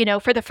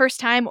 for the first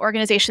time,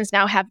 organizations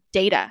now have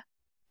data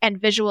and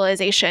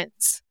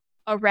visualizations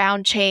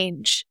around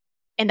change.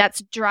 And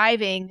that's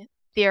driving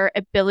their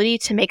ability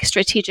to make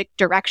strategic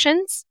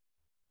directions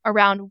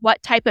around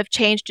what type of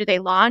change do they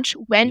launch,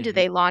 when do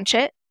they launch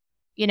it,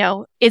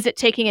 is it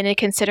taking into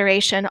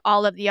consideration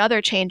all of the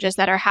other changes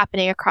that are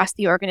happening across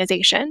the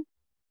organization?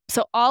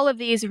 So all of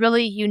these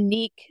really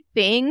unique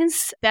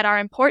things that are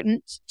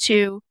important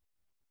to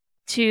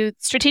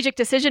strategic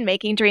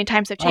decision-making during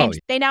times of change,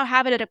 they now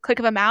have it at a click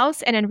of a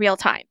mouse and in real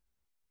time.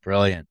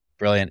 Brilliant.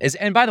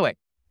 And by the way,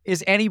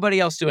 is anybody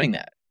else doing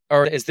that?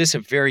 Or is this a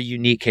very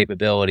unique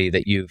capability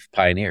that you've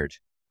pioneered?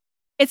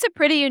 It's a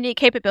pretty unique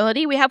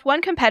capability. We have one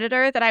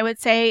competitor that I would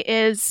say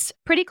is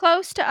pretty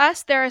close to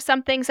us. There are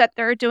some things that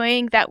they're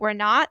doing that we're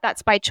not.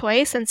 That's by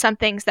choice, and some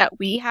things that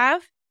we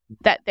have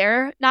that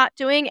they're not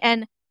doing.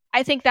 And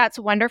I think that's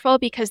wonderful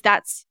because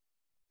that's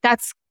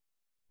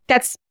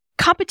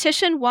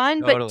competition,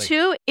 one, Totally. but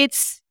two,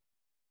 it's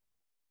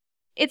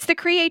the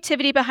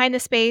creativity behind the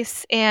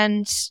space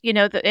and,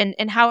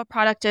 and how a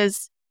product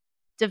is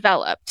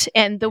developed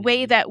and the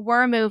way that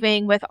we're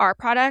moving with our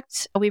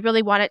product. We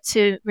really want it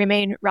to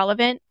remain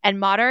relevant and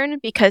modern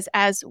because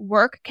as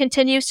work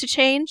continues to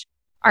change,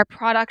 our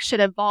product should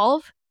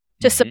evolve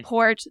to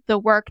support the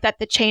work that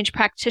the change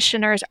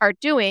practitioners are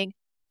doing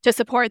to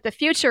support the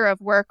future of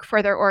work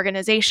for their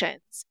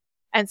organizations.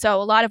 And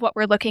so a lot of what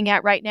we're looking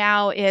at right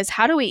now is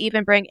how do we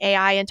even bring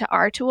AI into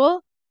our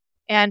tool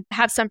and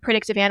have some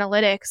predictive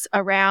analytics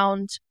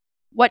around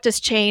what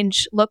does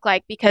change look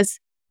like? Because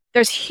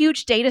there's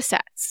huge data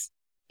sets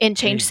in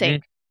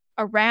ChangeSync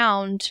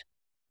around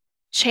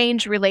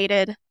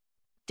change-related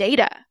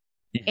data.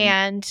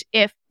 And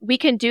if we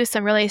can do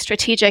some really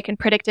strategic and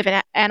predictive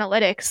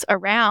analytics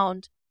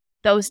around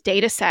those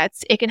data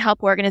sets, it can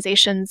help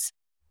organizations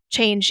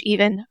change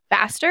even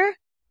faster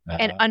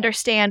and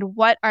understand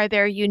what are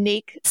their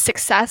unique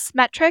success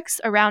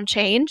metrics around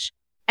change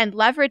and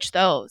leverage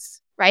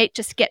those, right?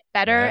 Just get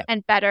better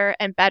and better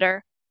and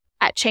better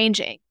at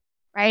changing,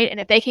 right? And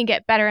if they can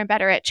get better and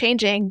better at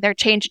changing, their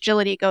change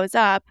agility goes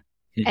up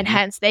and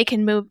hence they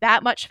can move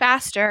that much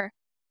faster,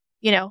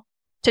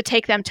 to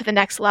take them to the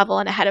next level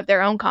and ahead of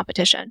their own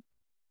competition.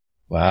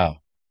 Wow.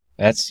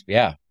 That's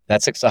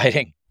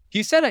exciting.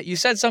 You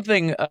said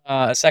something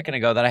a second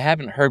ago that I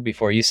haven't heard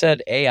before. You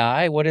said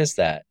AI. What is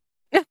that?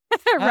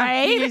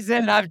 Right?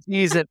 I'm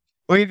teasing.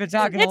 We've been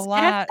talking a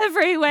lot.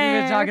 Everywhere.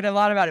 We've been talking a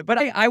lot about it. But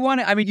I want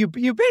to,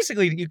 you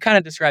basically, you kind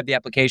of described the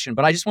application,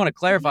 but I just want to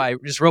clarify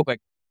just real quick.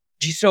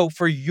 So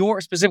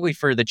specifically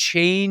for the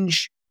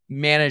change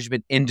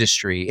management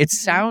industry, it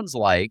sounds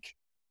like,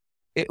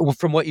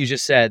 from what you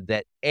just said,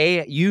 that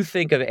you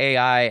think of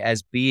AI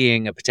as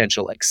being a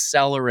potential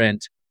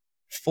accelerant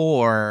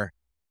for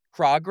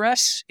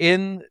progress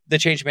in the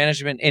change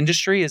management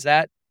industry. Is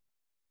that?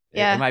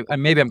 Yeah.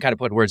 Maybe I'm kind of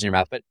putting words in your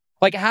mouth, but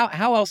like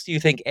how else do you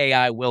think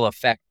AI will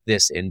affect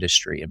this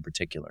industry in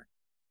particular?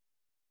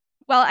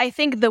 Well, I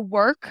think the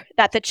work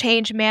that the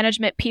change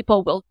management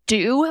people will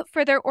do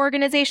for their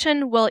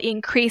organization will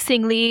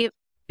increasingly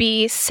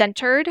be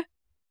centered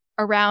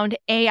around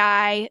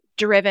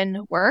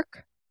AI-driven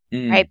work,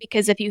 right?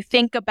 Because if you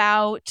think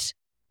about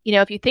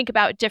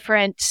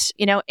different,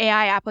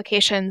 AI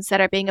applications that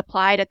are being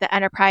applied at the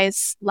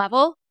enterprise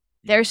level,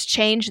 there's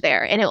change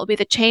there. And it will be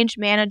the change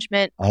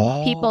management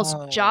people's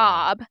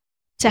job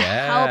to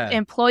help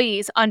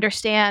employees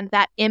understand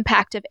that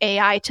impact of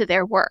AI to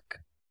their work.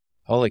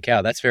 Holy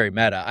cow, that's very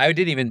meta. I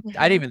didn't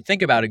even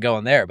think about it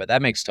going there, but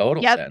that makes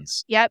total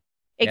sense. Yep,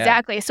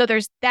 exactly. So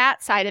there's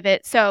that side of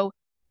it. So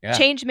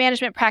change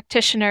management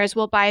practitioners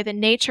will, by the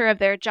nature of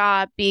their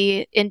job,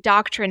 be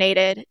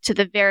indoctrinated to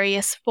the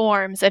various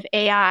forms of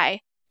AI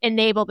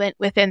enablement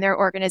within their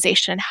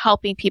organization,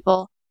 helping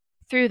people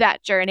through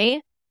that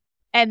journey.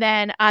 And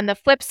then on the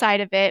flip side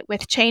of it,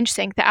 with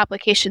ChangeSync, the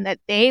application that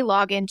they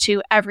log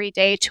into every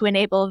day to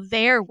enable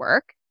their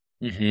work,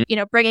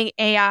 bringing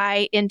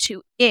AI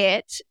into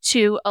it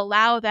to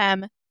allow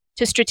them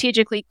to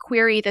strategically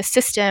query the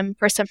system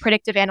for some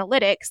predictive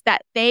analytics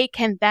that they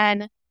can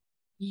then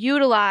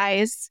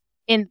utilize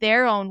in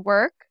their own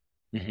work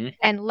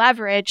and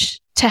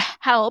leverage to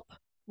help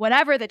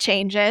whatever the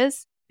change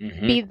is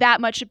be that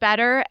much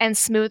better and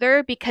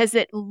smoother because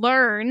it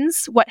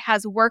learns what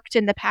has worked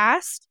in the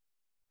past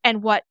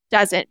and what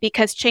doesn't,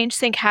 because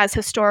ChangeSync has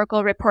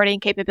historical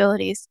reporting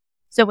capabilities.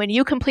 So when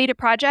you complete a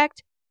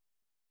project,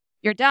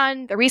 you're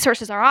done, the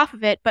resources are off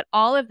of it, but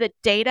all of the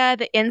data,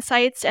 the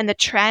insights, and the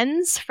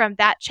trends from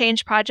that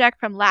change project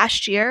from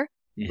last year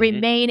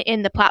remain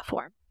in the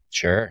platform.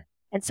 Sure.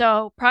 And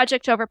so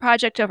project over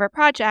project over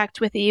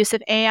project with the use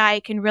of AI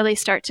can really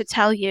start to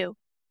tell you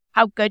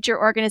how good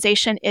your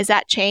organization is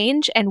at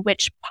change and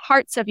which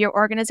parts of your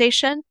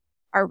organization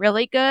are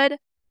really good,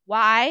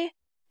 why,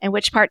 and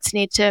which parts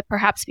need to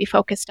perhaps be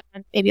focused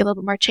on maybe a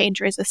little bit more change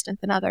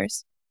resistant than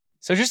others.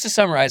 So just to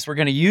summarize, we're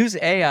going to use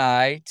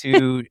AI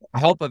to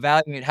help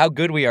evaluate how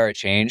good we are at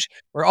change.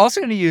 We're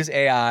also going to use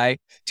AI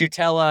to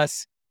tell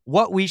us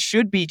what we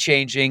should be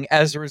changing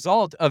as a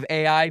result of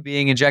AI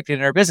being injected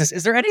in our business.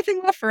 Is there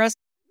anything left for us?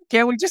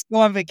 Can't we just go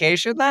on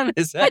vacation then?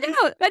 I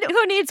know, but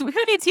who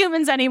needs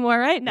humans anymore,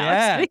 right? No,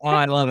 yeah. Oh,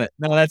 I love it.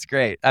 No, that's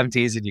great. I'm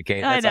teasing you,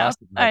 Kate. That's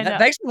awesome. I know.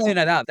 Thanks for laying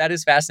that out. That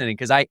is fascinating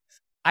because I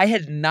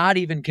had not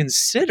even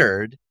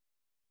considered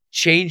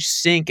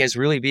ChangeSync as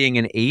really being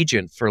an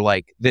agent for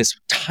like this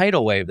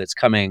tidal wave that's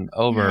coming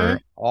over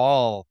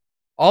all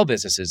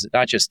businesses,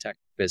 not just tech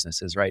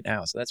businesses right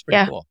now. So that's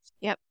pretty cool.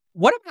 Yep.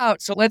 What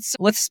about, so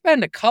let's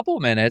spend a couple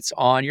minutes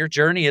on your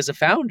journey as a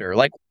founder.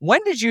 Like,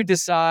 when did you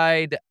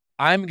decide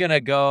I'm going to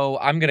go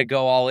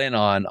all in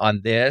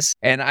on this?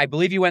 And I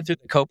believe you went through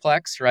the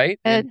Coplex, right?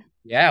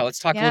 Let's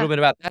talk a little bit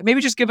about that.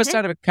 Maybe just give us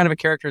kind of a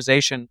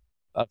characterization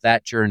of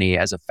that journey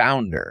as a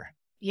founder.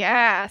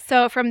 Yeah.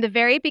 So from the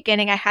very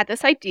beginning, I had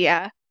this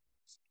idea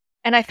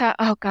and I thought,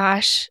 oh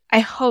gosh, I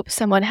hope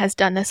someone has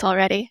done this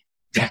already.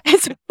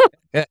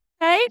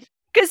 Right?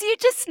 Because you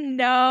just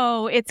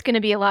know it's going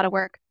to be a lot of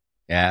work.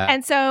 Yeah.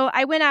 And so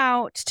I went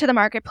out to the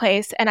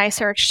marketplace and I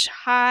searched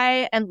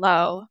high and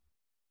low.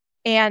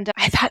 And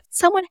I thought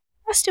someone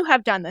has to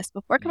have done this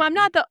before. Come on, I'm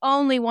not the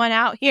only one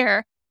out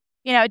here,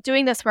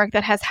 doing this work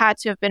that has had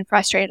to have been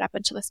frustrated up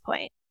until this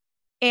point.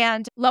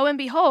 And lo and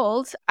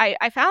behold,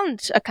 I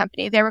found a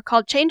company. They were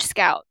called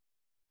ChangeScout.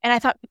 And I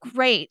thought,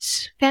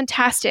 great,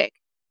 fantastic.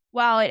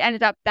 Well, it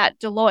ended up that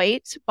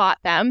Deloitte bought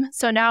them.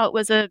 So now it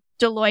was a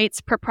Deloitte's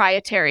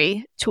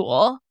proprietary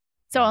tool.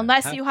 So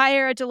unless you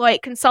hire a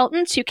Deloitte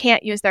consultant, you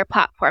can't use their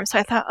platform. So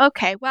I thought,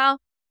 okay, well.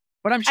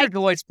 But I'm sure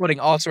Deloitte's putting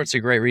all sorts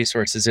of great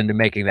resources into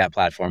making that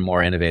platform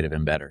more innovative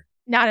and better.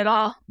 Not at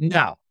all.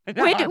 No.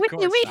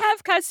 We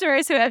have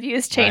customers who have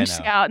used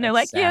ChangeScout and they're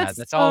like, yeah,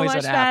 it's so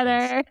much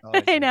better.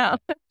 I know.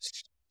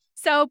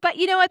 So, but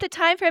at the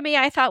time for me,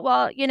 I thought,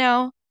 well,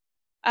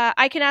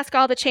 I can ask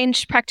all the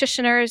change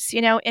practitioners,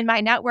 in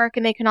my network,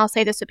 and they can all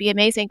say this would be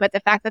amazing. But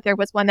the fact that there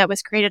was one that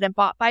was created and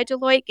bought by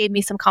Deloitte gave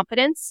me some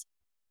confidence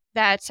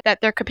that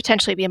there could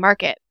potentially be a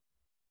market.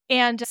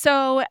 And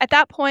so at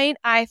that point,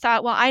 I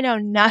thought, well, I know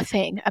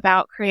nothing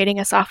about creating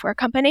a software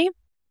company.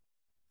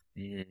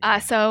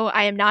 So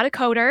I am not a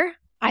coder.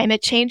 I am a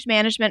change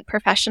management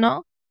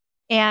professional.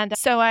 And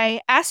so I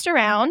asked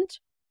around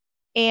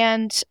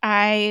and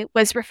I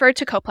was referred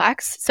to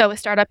Coplex, so a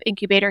startup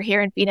incubator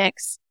here in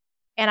Phoenix.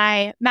 And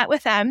I met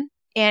with them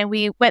and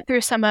we went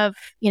through some of,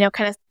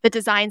 kind of the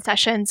design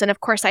sessions. And of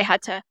course, I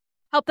had to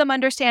help them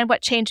understand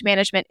what change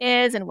management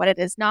is and what it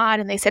is not.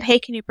 And they said, hey,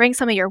 can you bring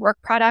some of your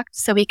work product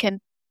so we can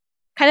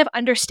kind of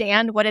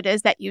understand what it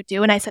is that you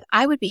do? And I said,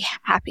 I would be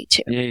happy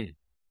to.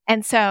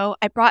 And so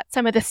I brought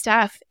some of the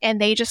stuff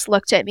and they just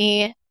looked at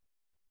me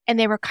and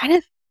they were kind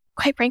of,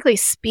 quite frankly,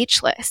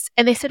 speechless.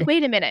 And they said,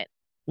 wait a minute,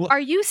 are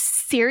you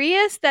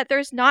serious that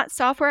there's not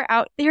software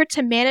out there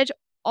to manage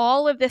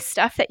all of this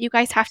stuff that you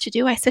guys have to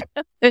do? I said,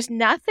 no, there's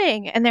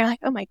nothing. And they're like,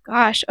 oh my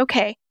gosh,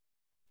 okay.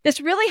 This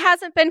really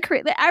hasn't been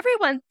created.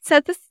 Everyone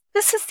said this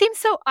seems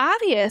so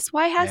obvious.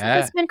 Why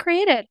hasn't this been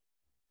created?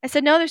 I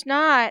said, no, there's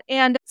not.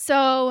 And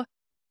so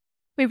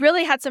we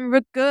really had some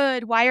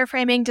good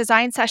wireframing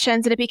design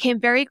sessions, and it became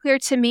very clear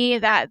to me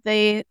that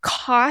the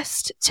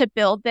cost to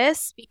build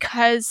this,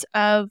 because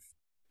of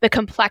the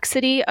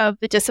complexity of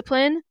the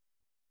discipline,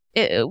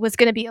 it was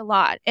going to be a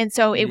lot. And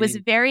so it was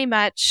very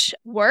much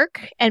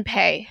work and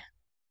pay.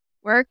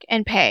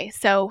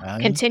 So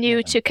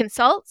continue to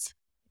consult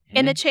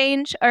in the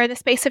change or the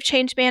space of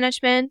change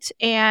management.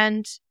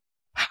 And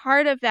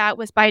part of that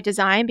was by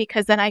design,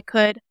 because then I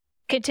could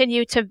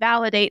continue to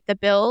validate the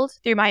build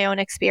through my own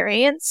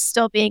experience,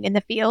 still being in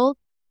the field,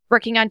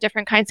 working on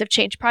different kinds of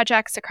change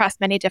projects across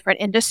many different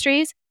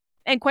industries.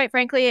 And quite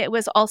frankly, it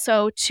was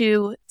also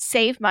to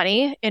save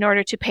money in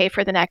order to pay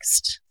for the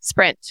next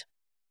sprint.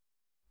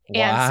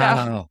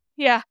 Wow.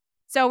 And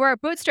so we're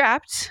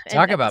bootstrapped.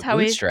 Talk about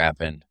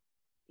bootstrapping.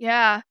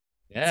 Yeah.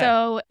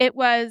 So it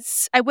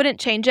was, I wouldn't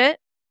change it.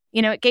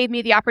 It gave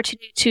me the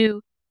opportunity to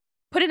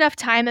put enough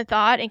time and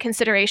thought and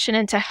consideration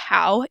into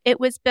how it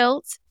was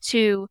built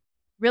to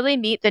really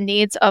meet the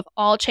needs of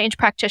all change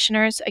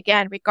practitioners,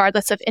 again,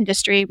 regardless of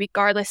industry,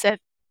 regardless of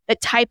the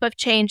type of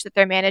change that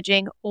they're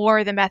managing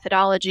or the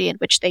methodology in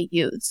which they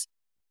use.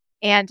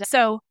 And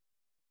so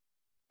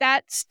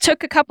that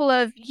took a couple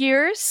of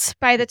years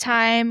by the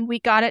time we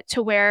got it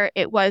to where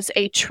it was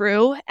a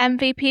true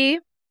MVP.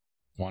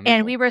 Wonderful.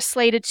 And we were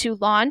slated to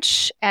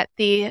launch at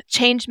the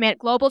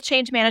Global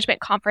Change Management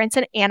Conference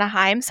in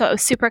Anaheim. So it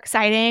was super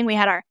exciting. We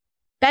had our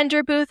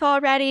vendor booth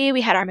already. We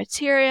had our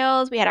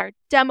materials. We had our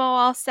demo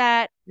all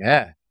set.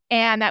 Yeah.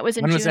 And that was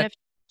in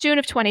June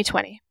of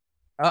 2020.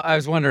 I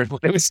was wondering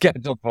what it was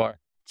scheduled for.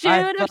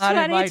 June of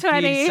 2020. It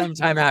might be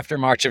sometime after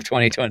March of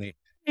 2020.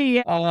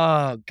 Yeah.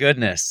 Oh,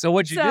 goodness. So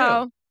what'd you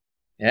do?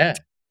 Yeah.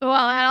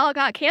 Well, it all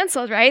got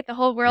canceled, right? The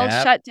whole world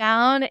shut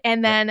down.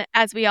 And then,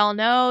 as we all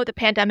know, the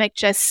pandemic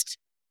just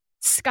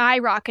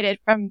skyrocketed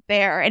from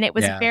there. And it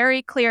was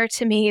very clear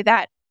to me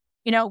that,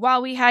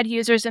 while we had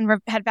users and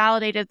had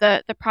validated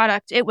the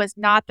product, it was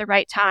not the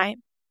right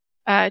time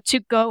to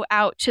go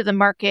out to the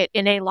market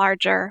in a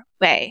larger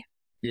way.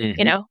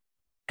 Mm-hmm.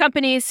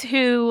 Companies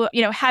who,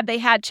 had they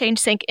had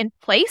ChangeSync in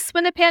place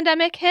when the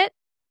pandemic hit,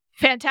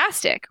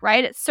 fantastic,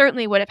 right? It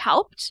certainly would have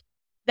helped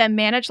them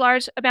manage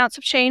large amounts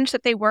of change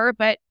that they were,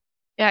 but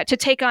to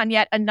take on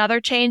yet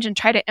another change and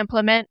try to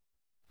implement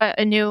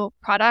a new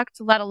product,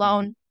 let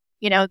alone,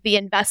 the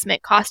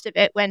investment cost of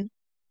it when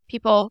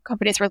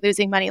companies were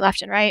losing money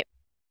left and right.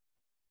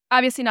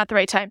 Obviously not the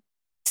right time.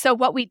 So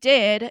what we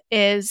did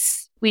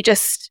is we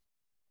just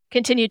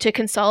continued to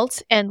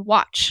consult and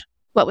watch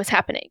what was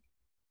happening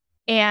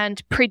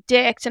and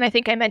predict, and I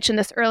think I mentioned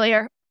this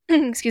earlier,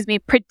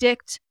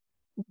 predict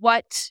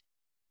what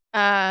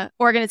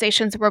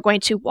organizations were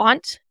going to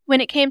want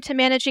when it came to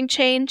managing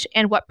change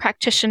and what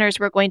practitioners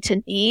were going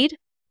to need,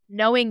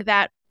 knowing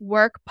that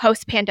work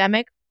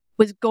post-pandemic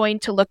was going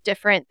to look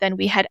different than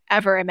we had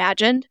ever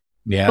imagined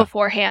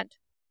beforehand.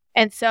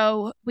 And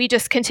so we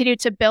just continued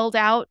to build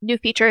out new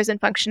features and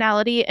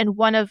functionality. And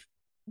one of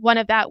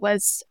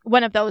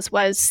those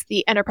was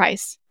the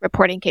enterprise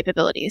reporting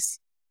capabilities.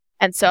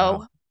 And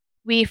so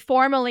we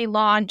formally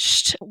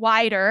launched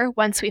wider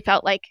once we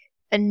felt like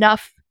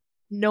enough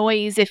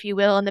noise, if you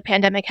will, in the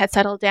pandemic had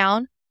settled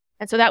down.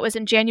 And so that was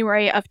in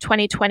January of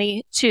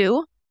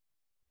 2022.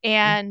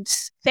 And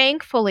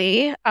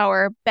thankfully,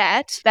 our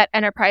bet that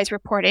enterprise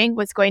reporting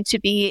was going to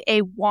be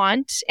a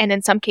want and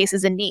in some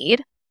cases a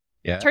need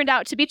turned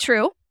out to be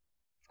true.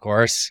 Of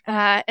course.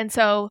 And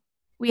so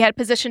we had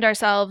positioned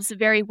ourselves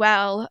very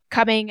well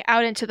coming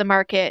out into the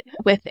market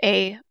with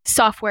a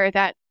software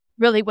that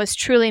really was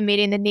truly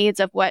meeting the needs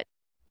of what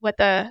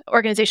the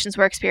organizations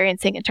were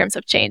experiencing in terms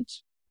of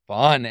change.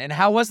 Fun. And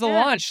how was the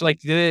launch? Like,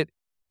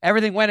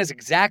 everything went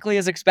exactly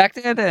as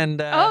expected?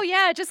 And oh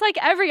yeah, just like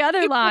every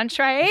other launch,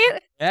 right?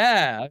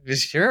 Yeah,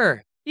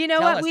 sure. You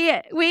know what?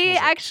 We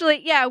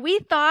actually, we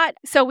thought,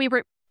 so we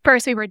were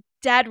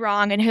dead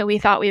wrong in who we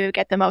thought we would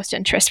get the most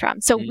interest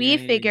from. So we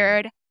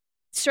figured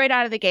straight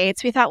out of the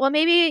gates, we thought, well,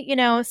 maybe,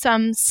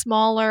 some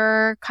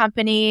smaller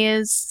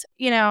companies,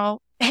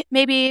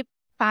 maybe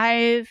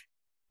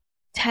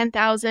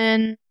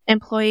 5,000-10,000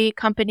 employee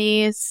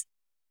companies.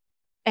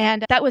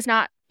 And that was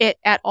not it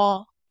at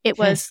all. It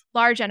was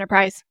large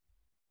enterprise.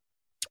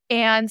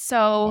 And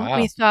so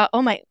we thought,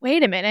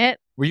 wait a minute.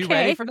 Were you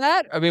ready for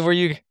that? I mean, were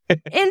you?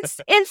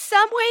 in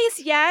some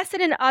ways, yes.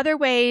 And in other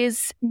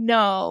ways,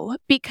 no.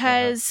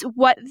 Because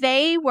what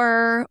they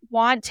were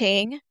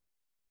wanting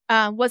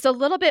was a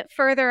little bit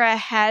further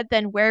ahead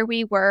than where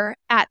we were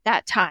at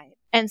that time.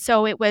 And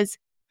so it was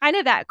kind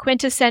of that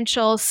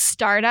quintessential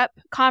startup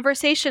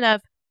conversation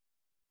of,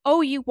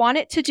 oh, you want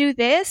it to do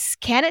this?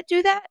 Can it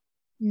do that?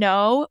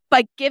 No,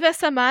 but give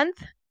us a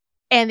month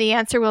and the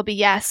answer will be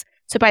yes.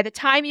 So by the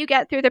time you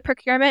get through the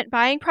procurement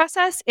buying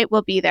process, it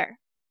will be there.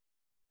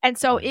 And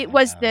so it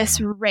was this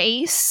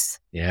race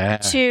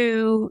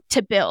to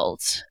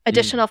build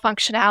additional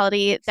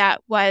functionality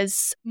that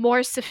was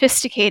more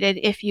sophisticated,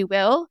 if you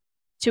will,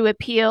 to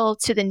appeal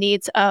to the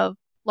needs of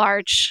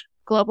large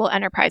global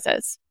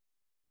enterprises.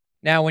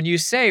 Now, when you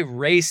say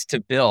race to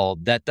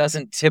build, that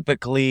doesn't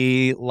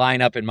typically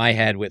line up in my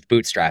head with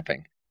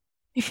bootstrapping.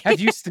 Have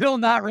you still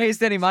not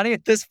raised any money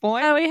at this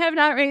point? No, we have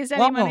not raised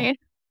any money.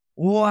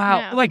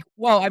 Wow.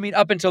 No.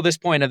 Up until this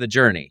point of the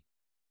journey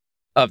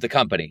of the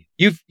company.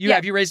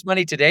 Have you raised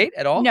money to date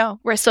at all? No,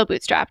 we're still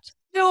bootstrapped.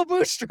 Still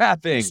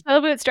bootstrapping.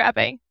 Still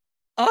bootstrapping.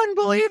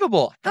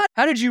 Unbelievable.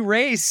 How did you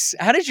race?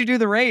 How did you do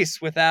the race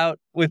bootstrap?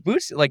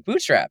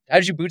 How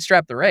did you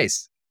bootstrap the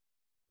race?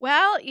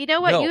 Well, you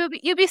know what? No.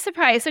 You'd be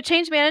surprised. So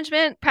change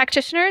management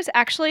practitioners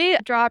actually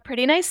draw a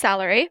pretty nice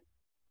salary.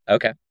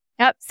 Okay.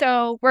 Yep.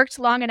 So worked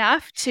long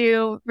enough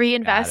to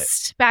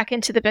reinvest back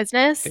into the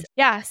business.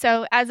 Yeah.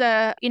 So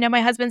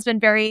my husband's been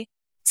very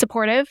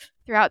supportive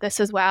throughout this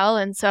as well.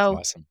 And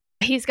so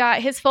he's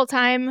got his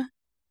full-time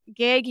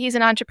gig. He's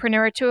an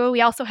entrepreneur too.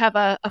 We also have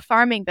a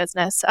farming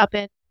business up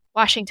in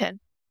Washington.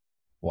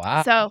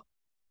 Wow. So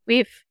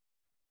we've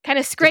kind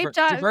of scraped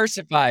on.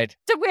 Diversified.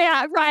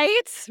 Yeah,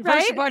 right.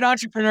 Diversified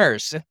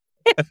entrepreneurs.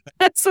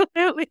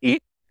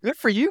 Absolutely. Good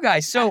for you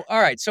guys. So,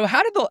 all right. So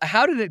how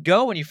did it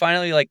go when you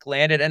finally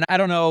landed? And I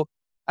don't know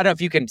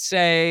if you can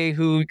say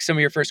who some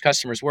of your first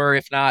customers were.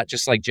 If not,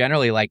 just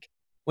generally,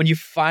 when you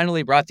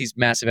finally brought these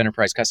massive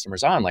enterprise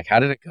customers on, how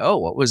did it go?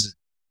 What was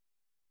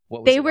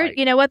they were, like?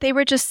 You know what? They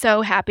were just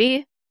so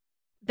happy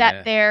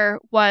that there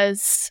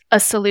was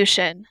a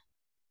solution.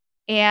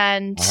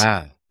 And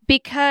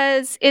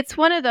because it's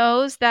one of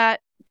those that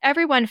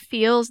everyone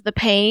feels the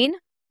pain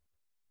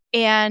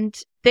and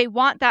they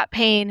want that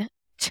pain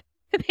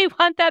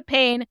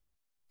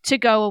to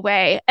go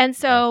away. And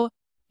so,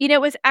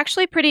 it was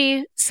actually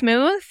pretty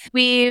smooth.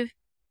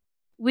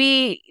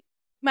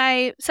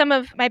 Some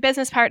of my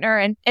business partner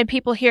and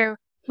people here,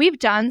 we've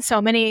done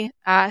so many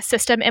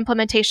system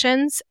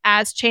implementations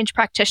as change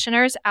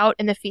practitioners out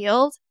in the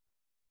field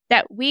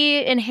that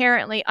we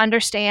inherently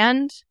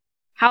understand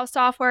how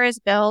software is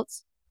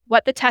built,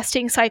 what the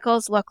testing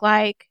cycles look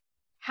like,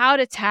 how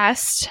to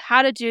test,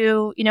 how to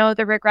do,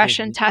 the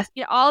regression test,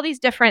 all these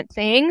different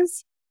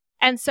things.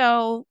 And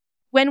so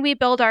when we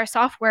build our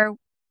software,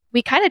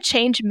 we kind of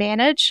change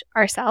manage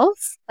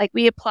ourselves.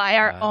 We apply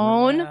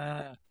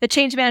our the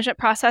change management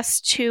process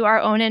to our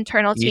own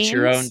internal teams. Eat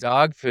your own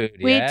dog food.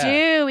 We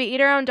do. We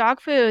eat our own dog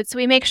food. So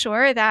we make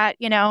sure that,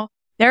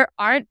 there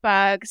aren't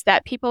bugs,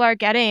 that people are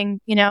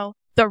getting,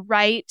 the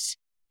right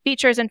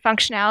features and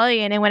functionality.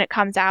 And then when it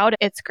comes out,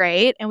 it's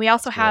great. And we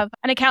also have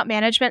an account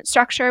management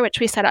structure, which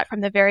we set up from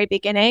the very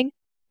beginning,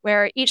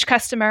 where each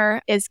customer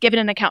is given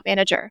an account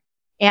manager.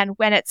 And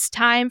when it's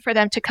time for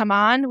them to come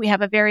on, we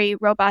have a very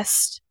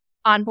robust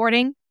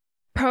onboarding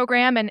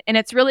program. And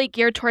it's really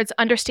geared towards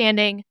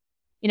understanding,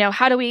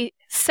 how do we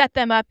set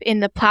them up in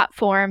the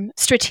platform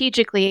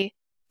strategically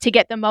to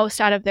get the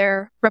most out of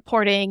their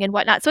reporting and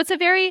whatnot. So it's a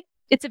very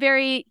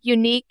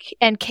unique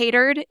and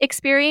catered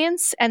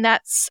experience. And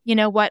that's,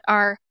 what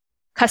our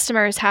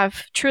customers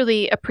have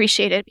truly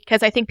appreciated,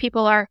 because I think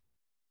people are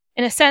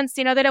in a sense,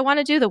 they don't want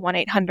to do the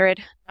 1-800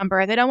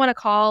 number. They don't want to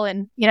call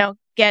and,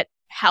 get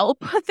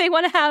help. They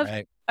want to have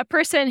Right. a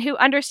person who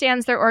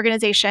understands their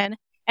organization.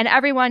 And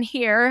everyone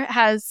here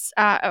has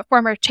a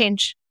former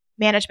change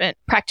management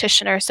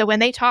practitioner. So when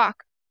they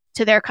talk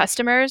to their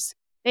customers,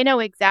 they know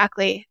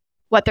exactly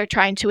what they're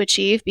trying to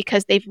achieve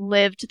because they've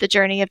lived the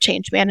journey of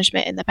change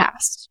management in the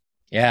past.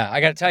 Yeah,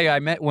 I got to tell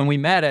you, when we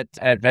met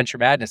at Venture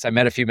Madness, I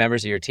met a few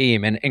members of your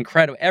team, and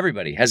incredible.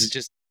 Everybody has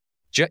just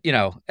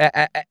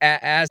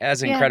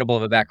as incredible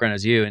of a background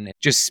as you, and it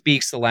just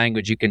speaks the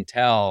language. You can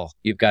tell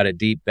you've got a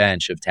deep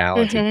bench of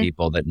talented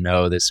people that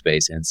know this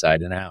space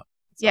inside and out.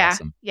 It's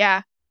awesome.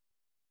 Yeah.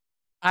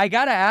 I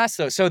got to ask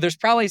though, so there's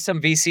probably some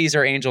VCs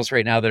or angels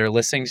right now that are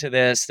listening to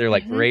this. They're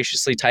like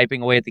voraciously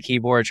typing away at the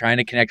keyboard, trying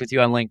to connect with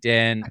you on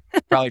LinkedIn,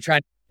 probably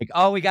trying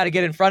to we got to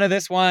get in front of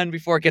this one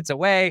before it gets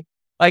away.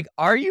 Like,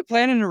 are you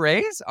planning to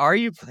raise? Are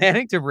you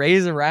planning to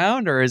raise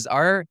around, or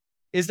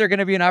is there going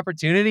to be an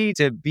opportunity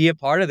to be a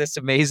part of this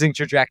amazing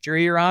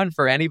trajectory you're on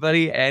for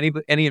anybody,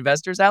 any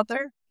investors out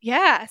there?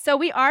 Yeah. So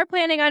we are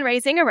planning on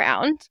raising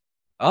around.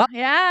 Oh.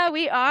 Yeah,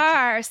 we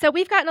are. So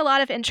we've gotten a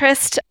lot of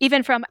interest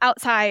even from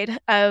outside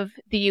of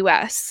the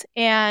US.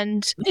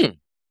 And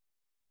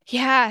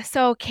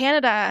so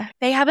Canada,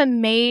 they have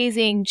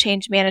amazing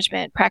change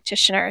management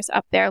practitioners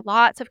up there.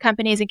 Lots of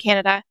companies in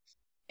Canada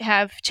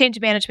have change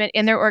management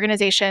in their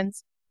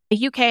organizations.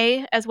 The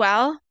UK as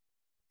well.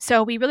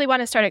 So we really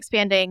want to start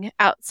expanding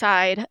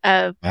outside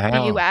of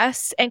the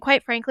US. And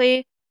quite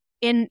frankly,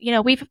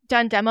 we've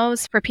done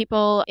demos for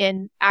people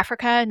in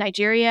Africa,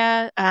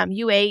 Nigeria,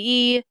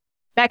 UAE,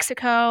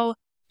 Mexico.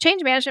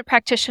 Change management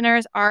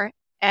practitioners are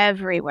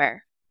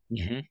everywhere.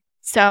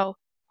 So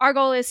our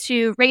goal is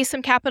to raise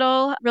some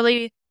capital,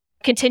 really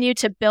continue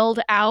to build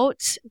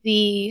out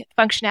the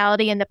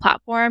functionality in the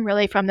platform,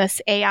 really from this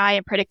AI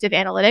and predictive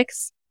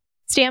analytics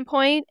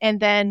standpoint,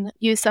 and then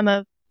use some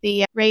of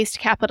the raised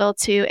capital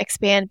to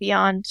expand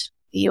beyond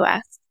the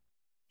US.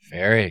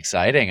 Very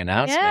exciting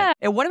announcement. Yeah.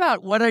 And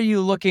what are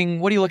you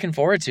looking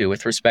forward to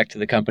with respect to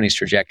the company's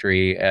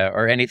trajectory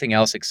or anything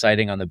else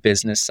exciting on the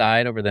business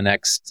side over the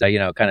next,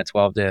 kind of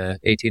 12 to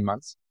 18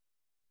 months?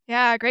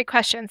 Yeah, great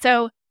question.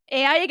 So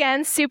AI,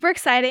 again, super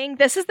exciting.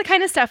 This is the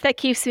kind of stuff that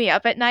keeps me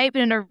up at night,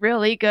 but in a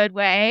really good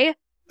way.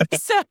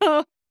 So,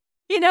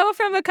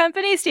 from a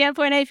company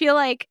standpoint, I feel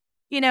like,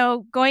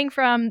 going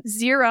from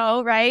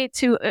zero, right,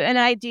 to an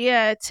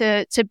idea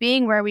to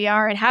being where we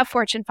are and have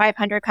Fortune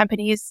 500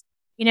 companies,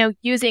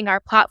 using our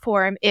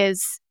platform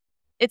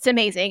it's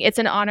amazing. It's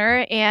an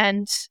honor.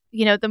 And,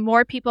 the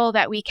more people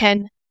that we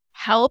can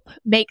help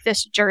make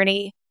this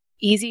journey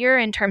easier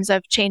in terms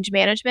of change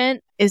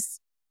management is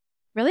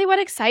really what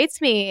excites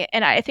me.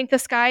 And I think the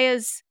sky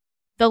is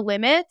the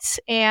limit.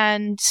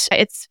 And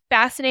it's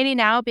fascinating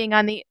now being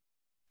on the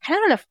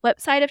flip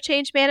side of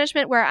change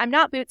management, where I'm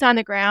not boots on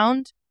the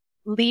ground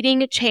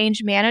leading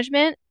change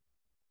management,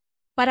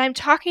 but I'm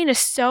talking to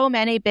so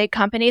many big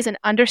companies and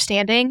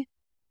understanding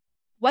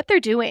what they're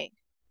doing,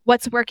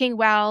 what's working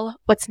well,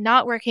 what's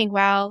not working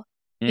well,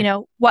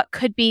 what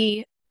could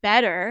be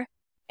better,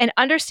 and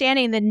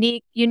understanding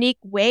the unique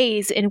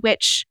ways in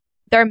which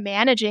they're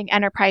managing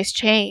enterprise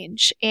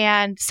change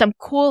and some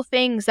cool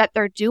things that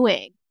they're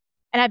doing.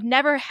 And I've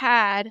never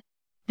had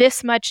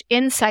this much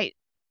insight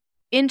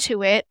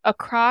into it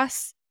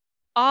across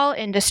all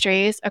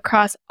industries,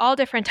 across all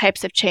different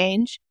types of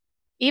change,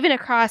 even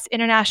across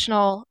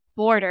international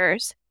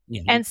borders.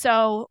 And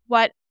so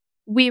what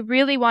we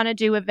really want to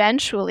do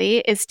eventually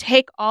is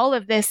take all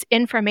of this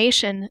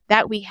information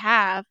that we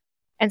have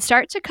and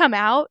start to come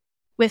out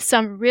with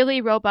some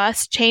really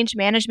robust change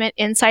management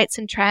insights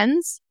and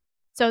trends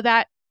so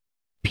that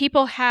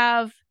people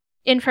have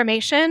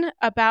information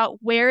about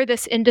where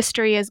this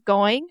industry is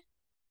going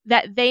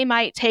that they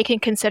might take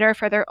and consider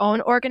for their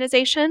own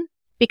organization,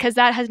 because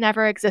that has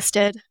never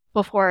existed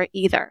before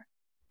either.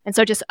 And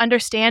so just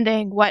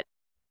understanding what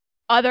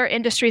other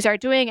industries are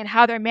doing and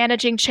how they're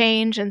managing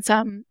change and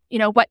some,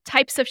 what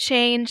types of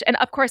change. And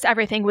of course,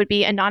 everything would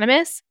be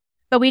anonymous,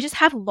 but we just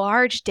have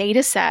large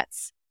data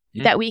sets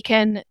that we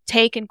can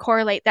take and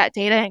correlate that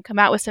data and come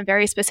out with some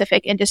very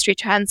specific industry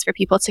trends for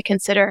people to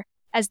consider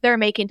as they're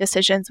making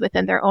decisions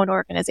within their own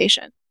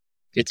organization.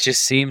 It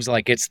just seems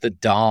like it's the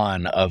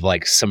dawn of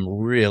like some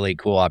really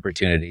cool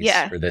opportunities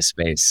for this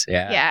space.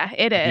 Yeah. Yeah,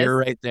 it is. You're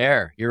right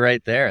there.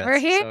 That's We're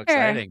here. So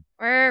exciting.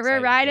 We're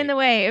riding the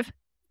wave.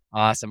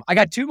 Awesome. I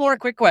got two more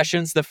quick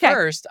questions. The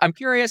first, I'm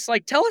curious,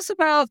 tell us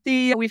about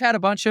we've had a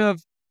bunch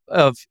of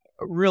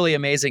really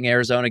amazing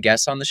Arizona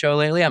guests on the show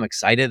lately. I'm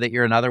excited that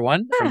you're another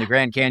one from the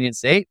Grand Canyon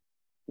State.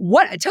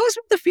 Tell us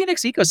about the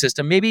Phoenix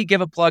ecosystem. Maybe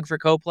give a plug for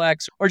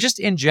Coplex, or just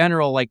in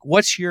general,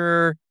 what's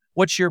your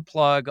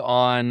plug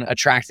on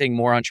attracting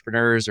more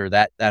entrepreneurs or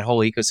that whole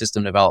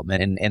ecosystem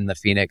development in the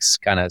Phoenix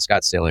kind of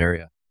Scottsdale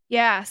area?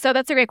 Yeah, so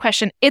that's a great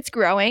question. It's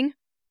growing.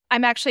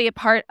 I'm actually a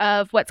part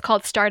of what's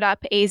called Startup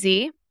AZ.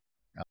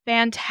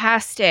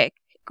 Fantastic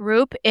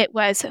group. It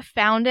was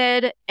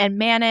founded and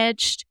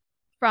managed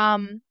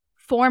from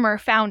former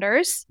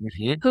founders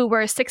who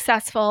were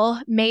successful,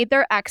 made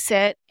their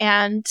exit,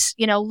 and,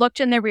 looked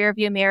in the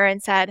rearview mirror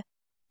and said,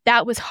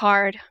 that was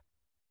hard,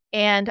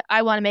 and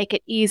I want to make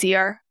it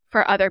easier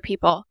for other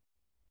people.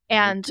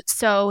 And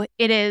so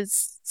it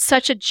is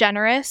such a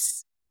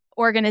generous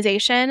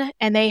organization,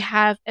 and they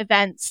have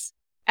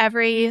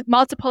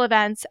multiple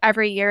events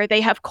every year. They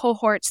have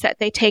cohorts that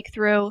they take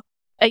through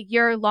a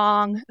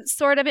year-long,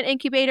 sort of an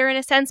incubator in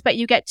a sense, but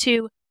you get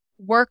to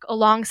work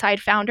alongside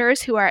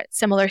founders who are at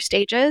similar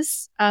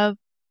stages of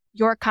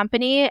your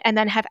company, and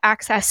then have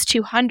access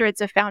to hundreds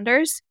of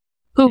founders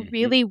who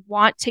really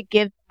want to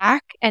give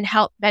back and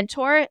help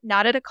mentor,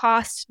 not at a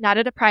cost, not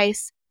at a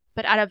price,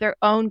 but out of their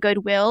own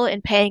goodwill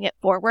and paying it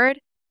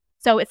forward.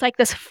 So it's like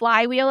this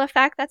flywheel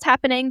effect that's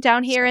happening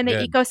down here in the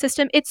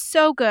ecosystem. It's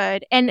so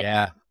good. And,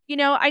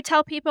 I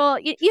tell people,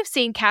 you've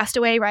seen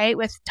Castaway, right?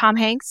 With Tom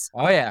Hanks.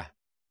 Oh, yeah.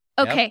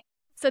 Okay. Yep.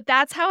 So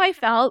that's how I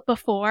felt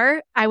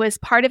before I was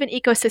part of an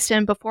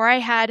ecosystem, before I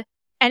had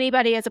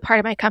anybody as a part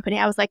of my company.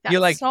 I was like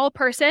that sole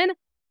person.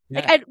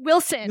 Like Ed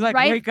Wilson,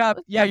 right? Wake up.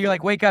 Yeah,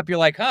 wake up. You're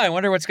like, I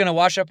wonder what's going to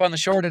wash up on the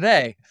shore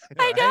today.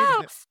 I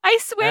know. I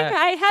swear,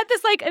 I had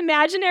this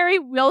imaginary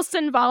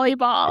Wilson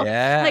volleyball.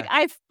 Yeah.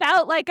 I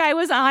felt like I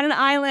was on an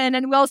island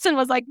and Wilson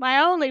was my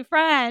only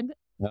friend.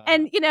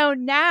 And,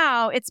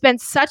 now it's been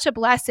such a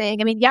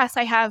blessing. I mean, yes,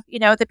 I have,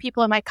 the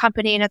people in my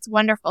company, and it's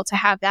wonderful to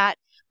have that.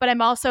 But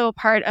I'm also a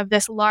part of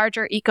this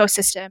larger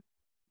ecosystem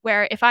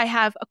where if I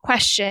have a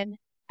question,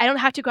 I don't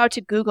have to go out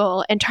to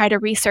Google and try to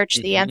research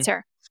the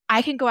answer.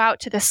 I can go out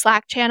to the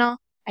Slack channel,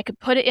 I can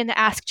put it in the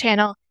Ask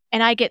channel,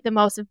 and I get the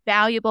most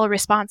valuable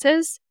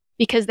responses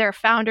because there are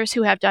founders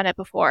who have done it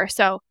before.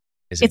 So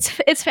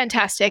it's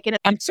fantastic. And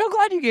I'm so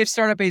glad you gave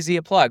Startup AZ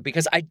a plug,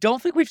 because I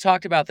don't think we've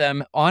talked about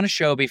them on a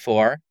show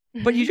before,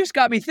 but you just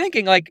got me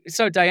thinking,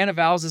 so Diana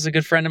Vowles is a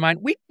good friend of mine.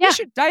 We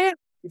should, Diana,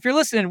 if you're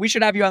listening, we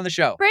should have you on the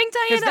show. Bring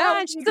Diana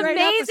on. She's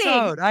amazing.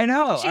 Episode. I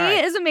know. She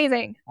is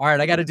amazing. All right.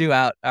 I got to do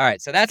out. All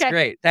right. So that's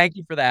great. Thank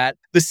you for that.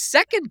 The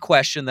second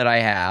question that I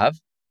have,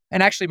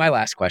 and actually my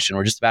last question,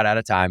 we're just about out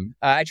of time.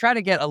 I try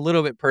to get a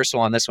little bit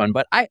personal on this one,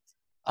 but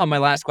on my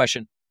last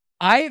question,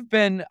 I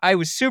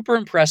was super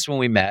impressed when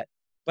we met,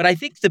 but I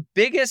think the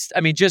biggest,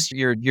 just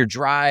your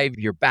drive,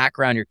 your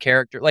background, your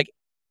character,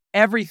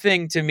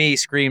 everything to me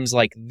screams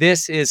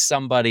this is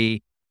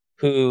somebody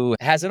who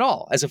has it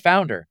all as a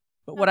founder.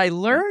 But what I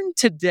learned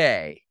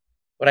today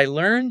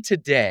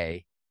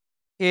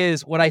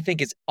is what I think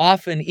is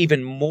often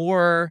even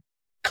more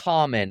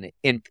common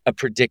in a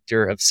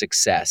predictor of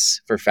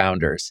success for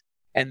founders.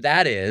 And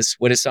that is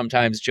what is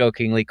sometimes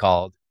jokingly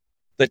called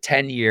the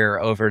 10-year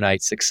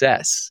overnight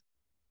success.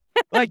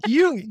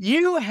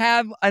 You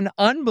have an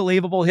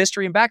unbelievable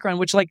history and background,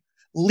 which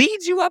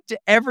leads you up to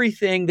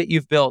everything that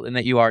you've built and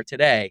that you are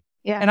today.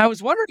 Yeah. And I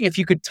was wondering if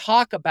you could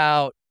talk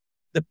about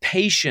the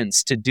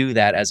patience to do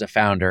that as a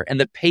founder, and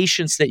the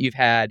patience that you've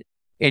had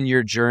in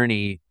your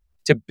journey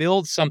to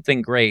build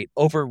something great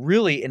over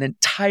really an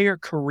entire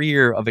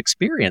career of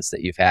experience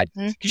that you've had.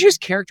 Could you just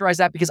characterize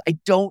that? Because I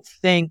don't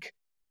think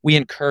we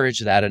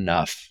encourage that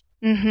enough.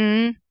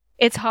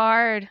 It's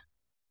hard.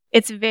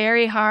 It's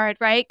very hard,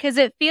 right? Because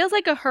it feels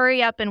like a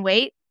hurry up and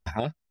wait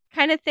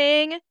kind of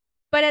thing.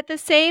 But at the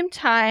same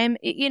time,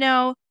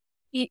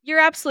 you're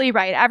absolutely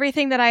right.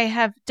 Everything that I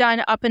have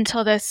done up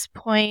until this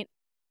point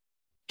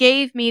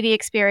gave me the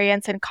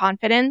experience and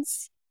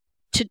confidence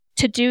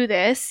to do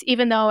this,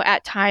 even though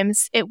at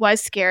times it was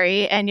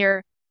scary and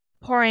you're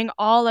pouring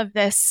all of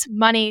this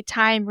money,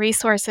 time,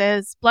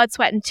 resources, blood,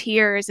 sweat, and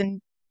tears,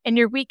 and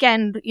your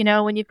weekend,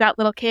 when you've got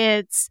little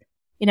kids,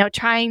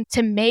 trying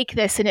to make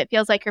this, and it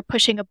feels like you're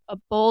pushing a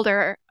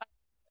boulder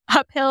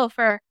uphill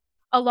for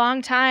a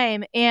long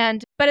time.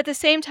 But at the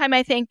same time,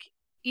 I think,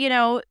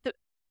 the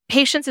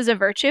patience is a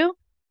virtue,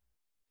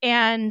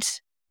 and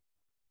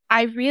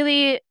I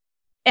really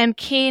am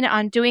keen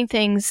on doing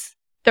things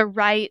the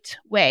right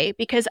way,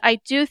 because I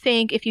do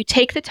think if you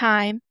take the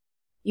time,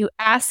 you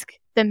ask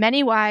the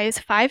many whys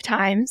 5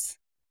 times,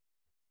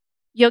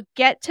 you'll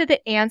get to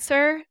the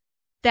answer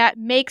that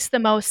makes the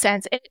most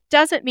sense. It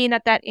doesn't mean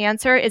that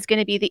answer is going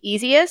to be the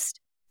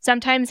easiest.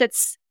 Sometimes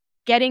it's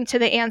getting to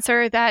the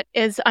answer that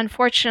is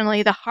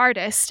unfortunately the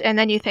hardest. And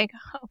then you think,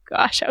 oh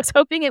gosh, I was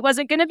hoping it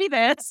wasn't going to be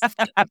this,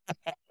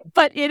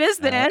 but it is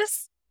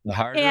this. The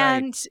hard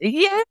and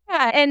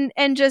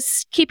and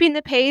just keeping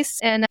the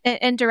pace and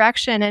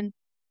direction, and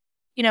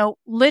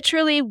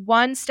literally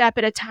one step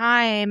at a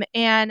time.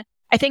 And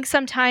I think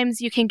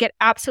sometimes you can get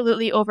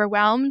absolutely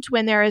overwhelmed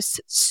when there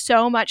is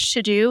so much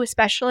to do,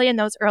 especially in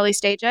those early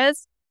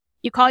stages.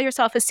 You call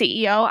yourself a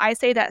CEO. I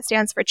say that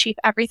stands for Chief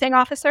Everything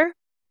Officer,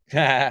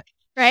 right?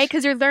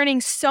 Because you're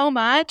learning so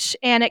much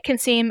and it can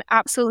seem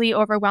absolutely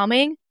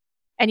overwhelming.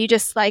 And you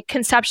just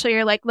conceptually,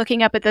 you're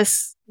looking up at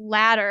this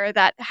ladder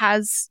that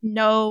has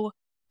no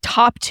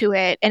top to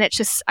it. And it's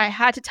just, I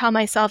had to tell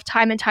myself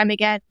time and time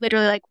again,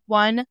 literally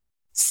one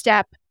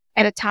step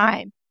at a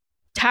time,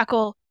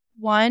 tackle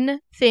one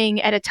thing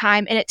at a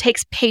time. And it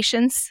takes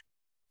patience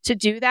to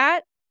do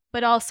that,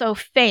 but also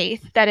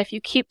faith that if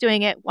you keep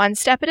doing it one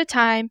step at a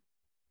time,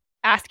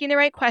 asking the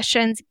right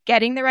questions,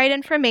 getting the right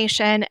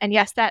information. And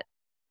yes, that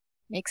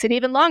makes it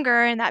even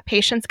longer and that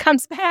patience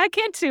comes back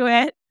into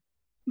it.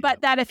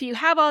 But that if you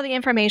have all the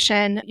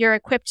information, you're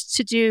equipped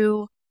to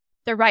do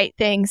the right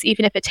things,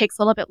 even if it takes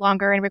a little bit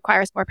longer and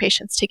requires more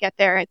patience to get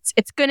there.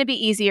 It's going to be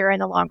easier in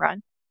the long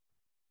run.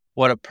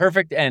 What a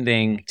perfect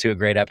ending to a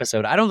great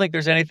episode. I don't think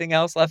there's anything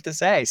else left to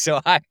say.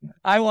 So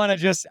I want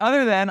to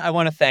I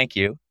want to thank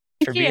you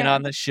for being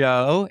on the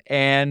show.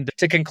 And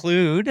to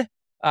conclude,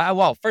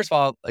 first of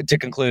all, I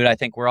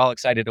think we're all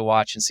excited to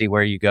watch and see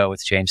where you go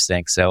with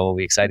ChangeSync. So we'll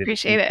be excited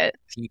to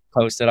keep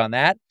posted on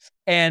that.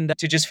 And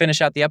to just finish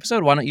out the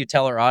episode, why don't you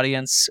tell our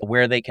audience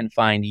where they can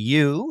find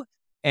you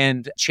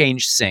and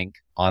ChangeSync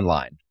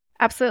online?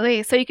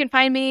 Absolutely. So you can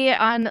find me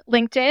on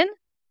LinkedIn.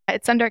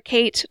 It's under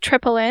Kate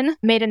Triplin,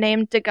 maiden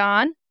name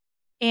DeGon.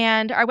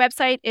 And our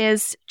website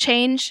is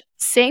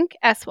ChangeSync,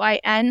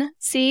 SYNC.com.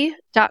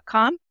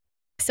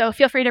 So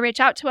feel free to reach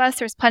out to us.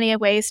 There's plenty of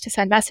ways to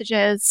send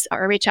messages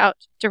or reach out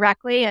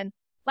directly. And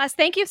Les,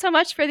 thank you so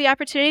much for the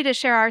opportunity to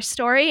share our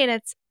story. And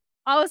it's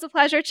always a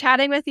pleasure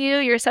chatting with you.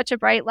 You're such a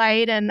bright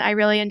light, and I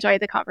really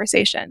enjoyed the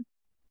conversation.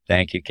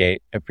 Thank you,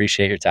 Kate.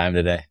 Appreciate your time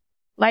today.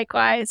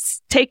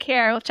 Likewise. Take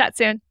care. We'll chat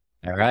soon.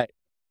 All right.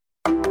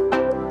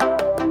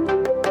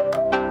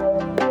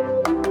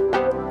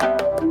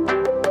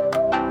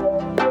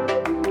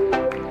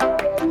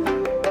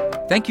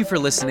 Thank you for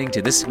listening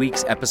to this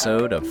week's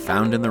episode of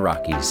Found in the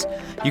Rockies.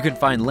 You can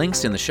find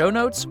links in the show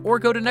notes or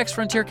go to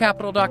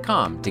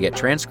nextfrontiercapital.com to get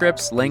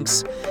transcripts,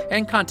 links,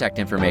 and contact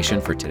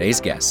information for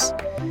today's guests.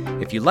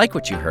 If you like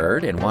what you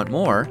heard and want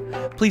more,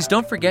 please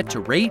don't forget to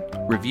rate,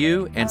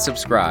 review, and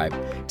subscribe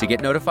to get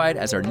notified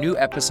as our new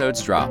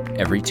episodes drop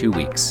every 2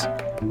 weeks.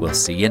 We'll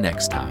see you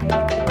next time.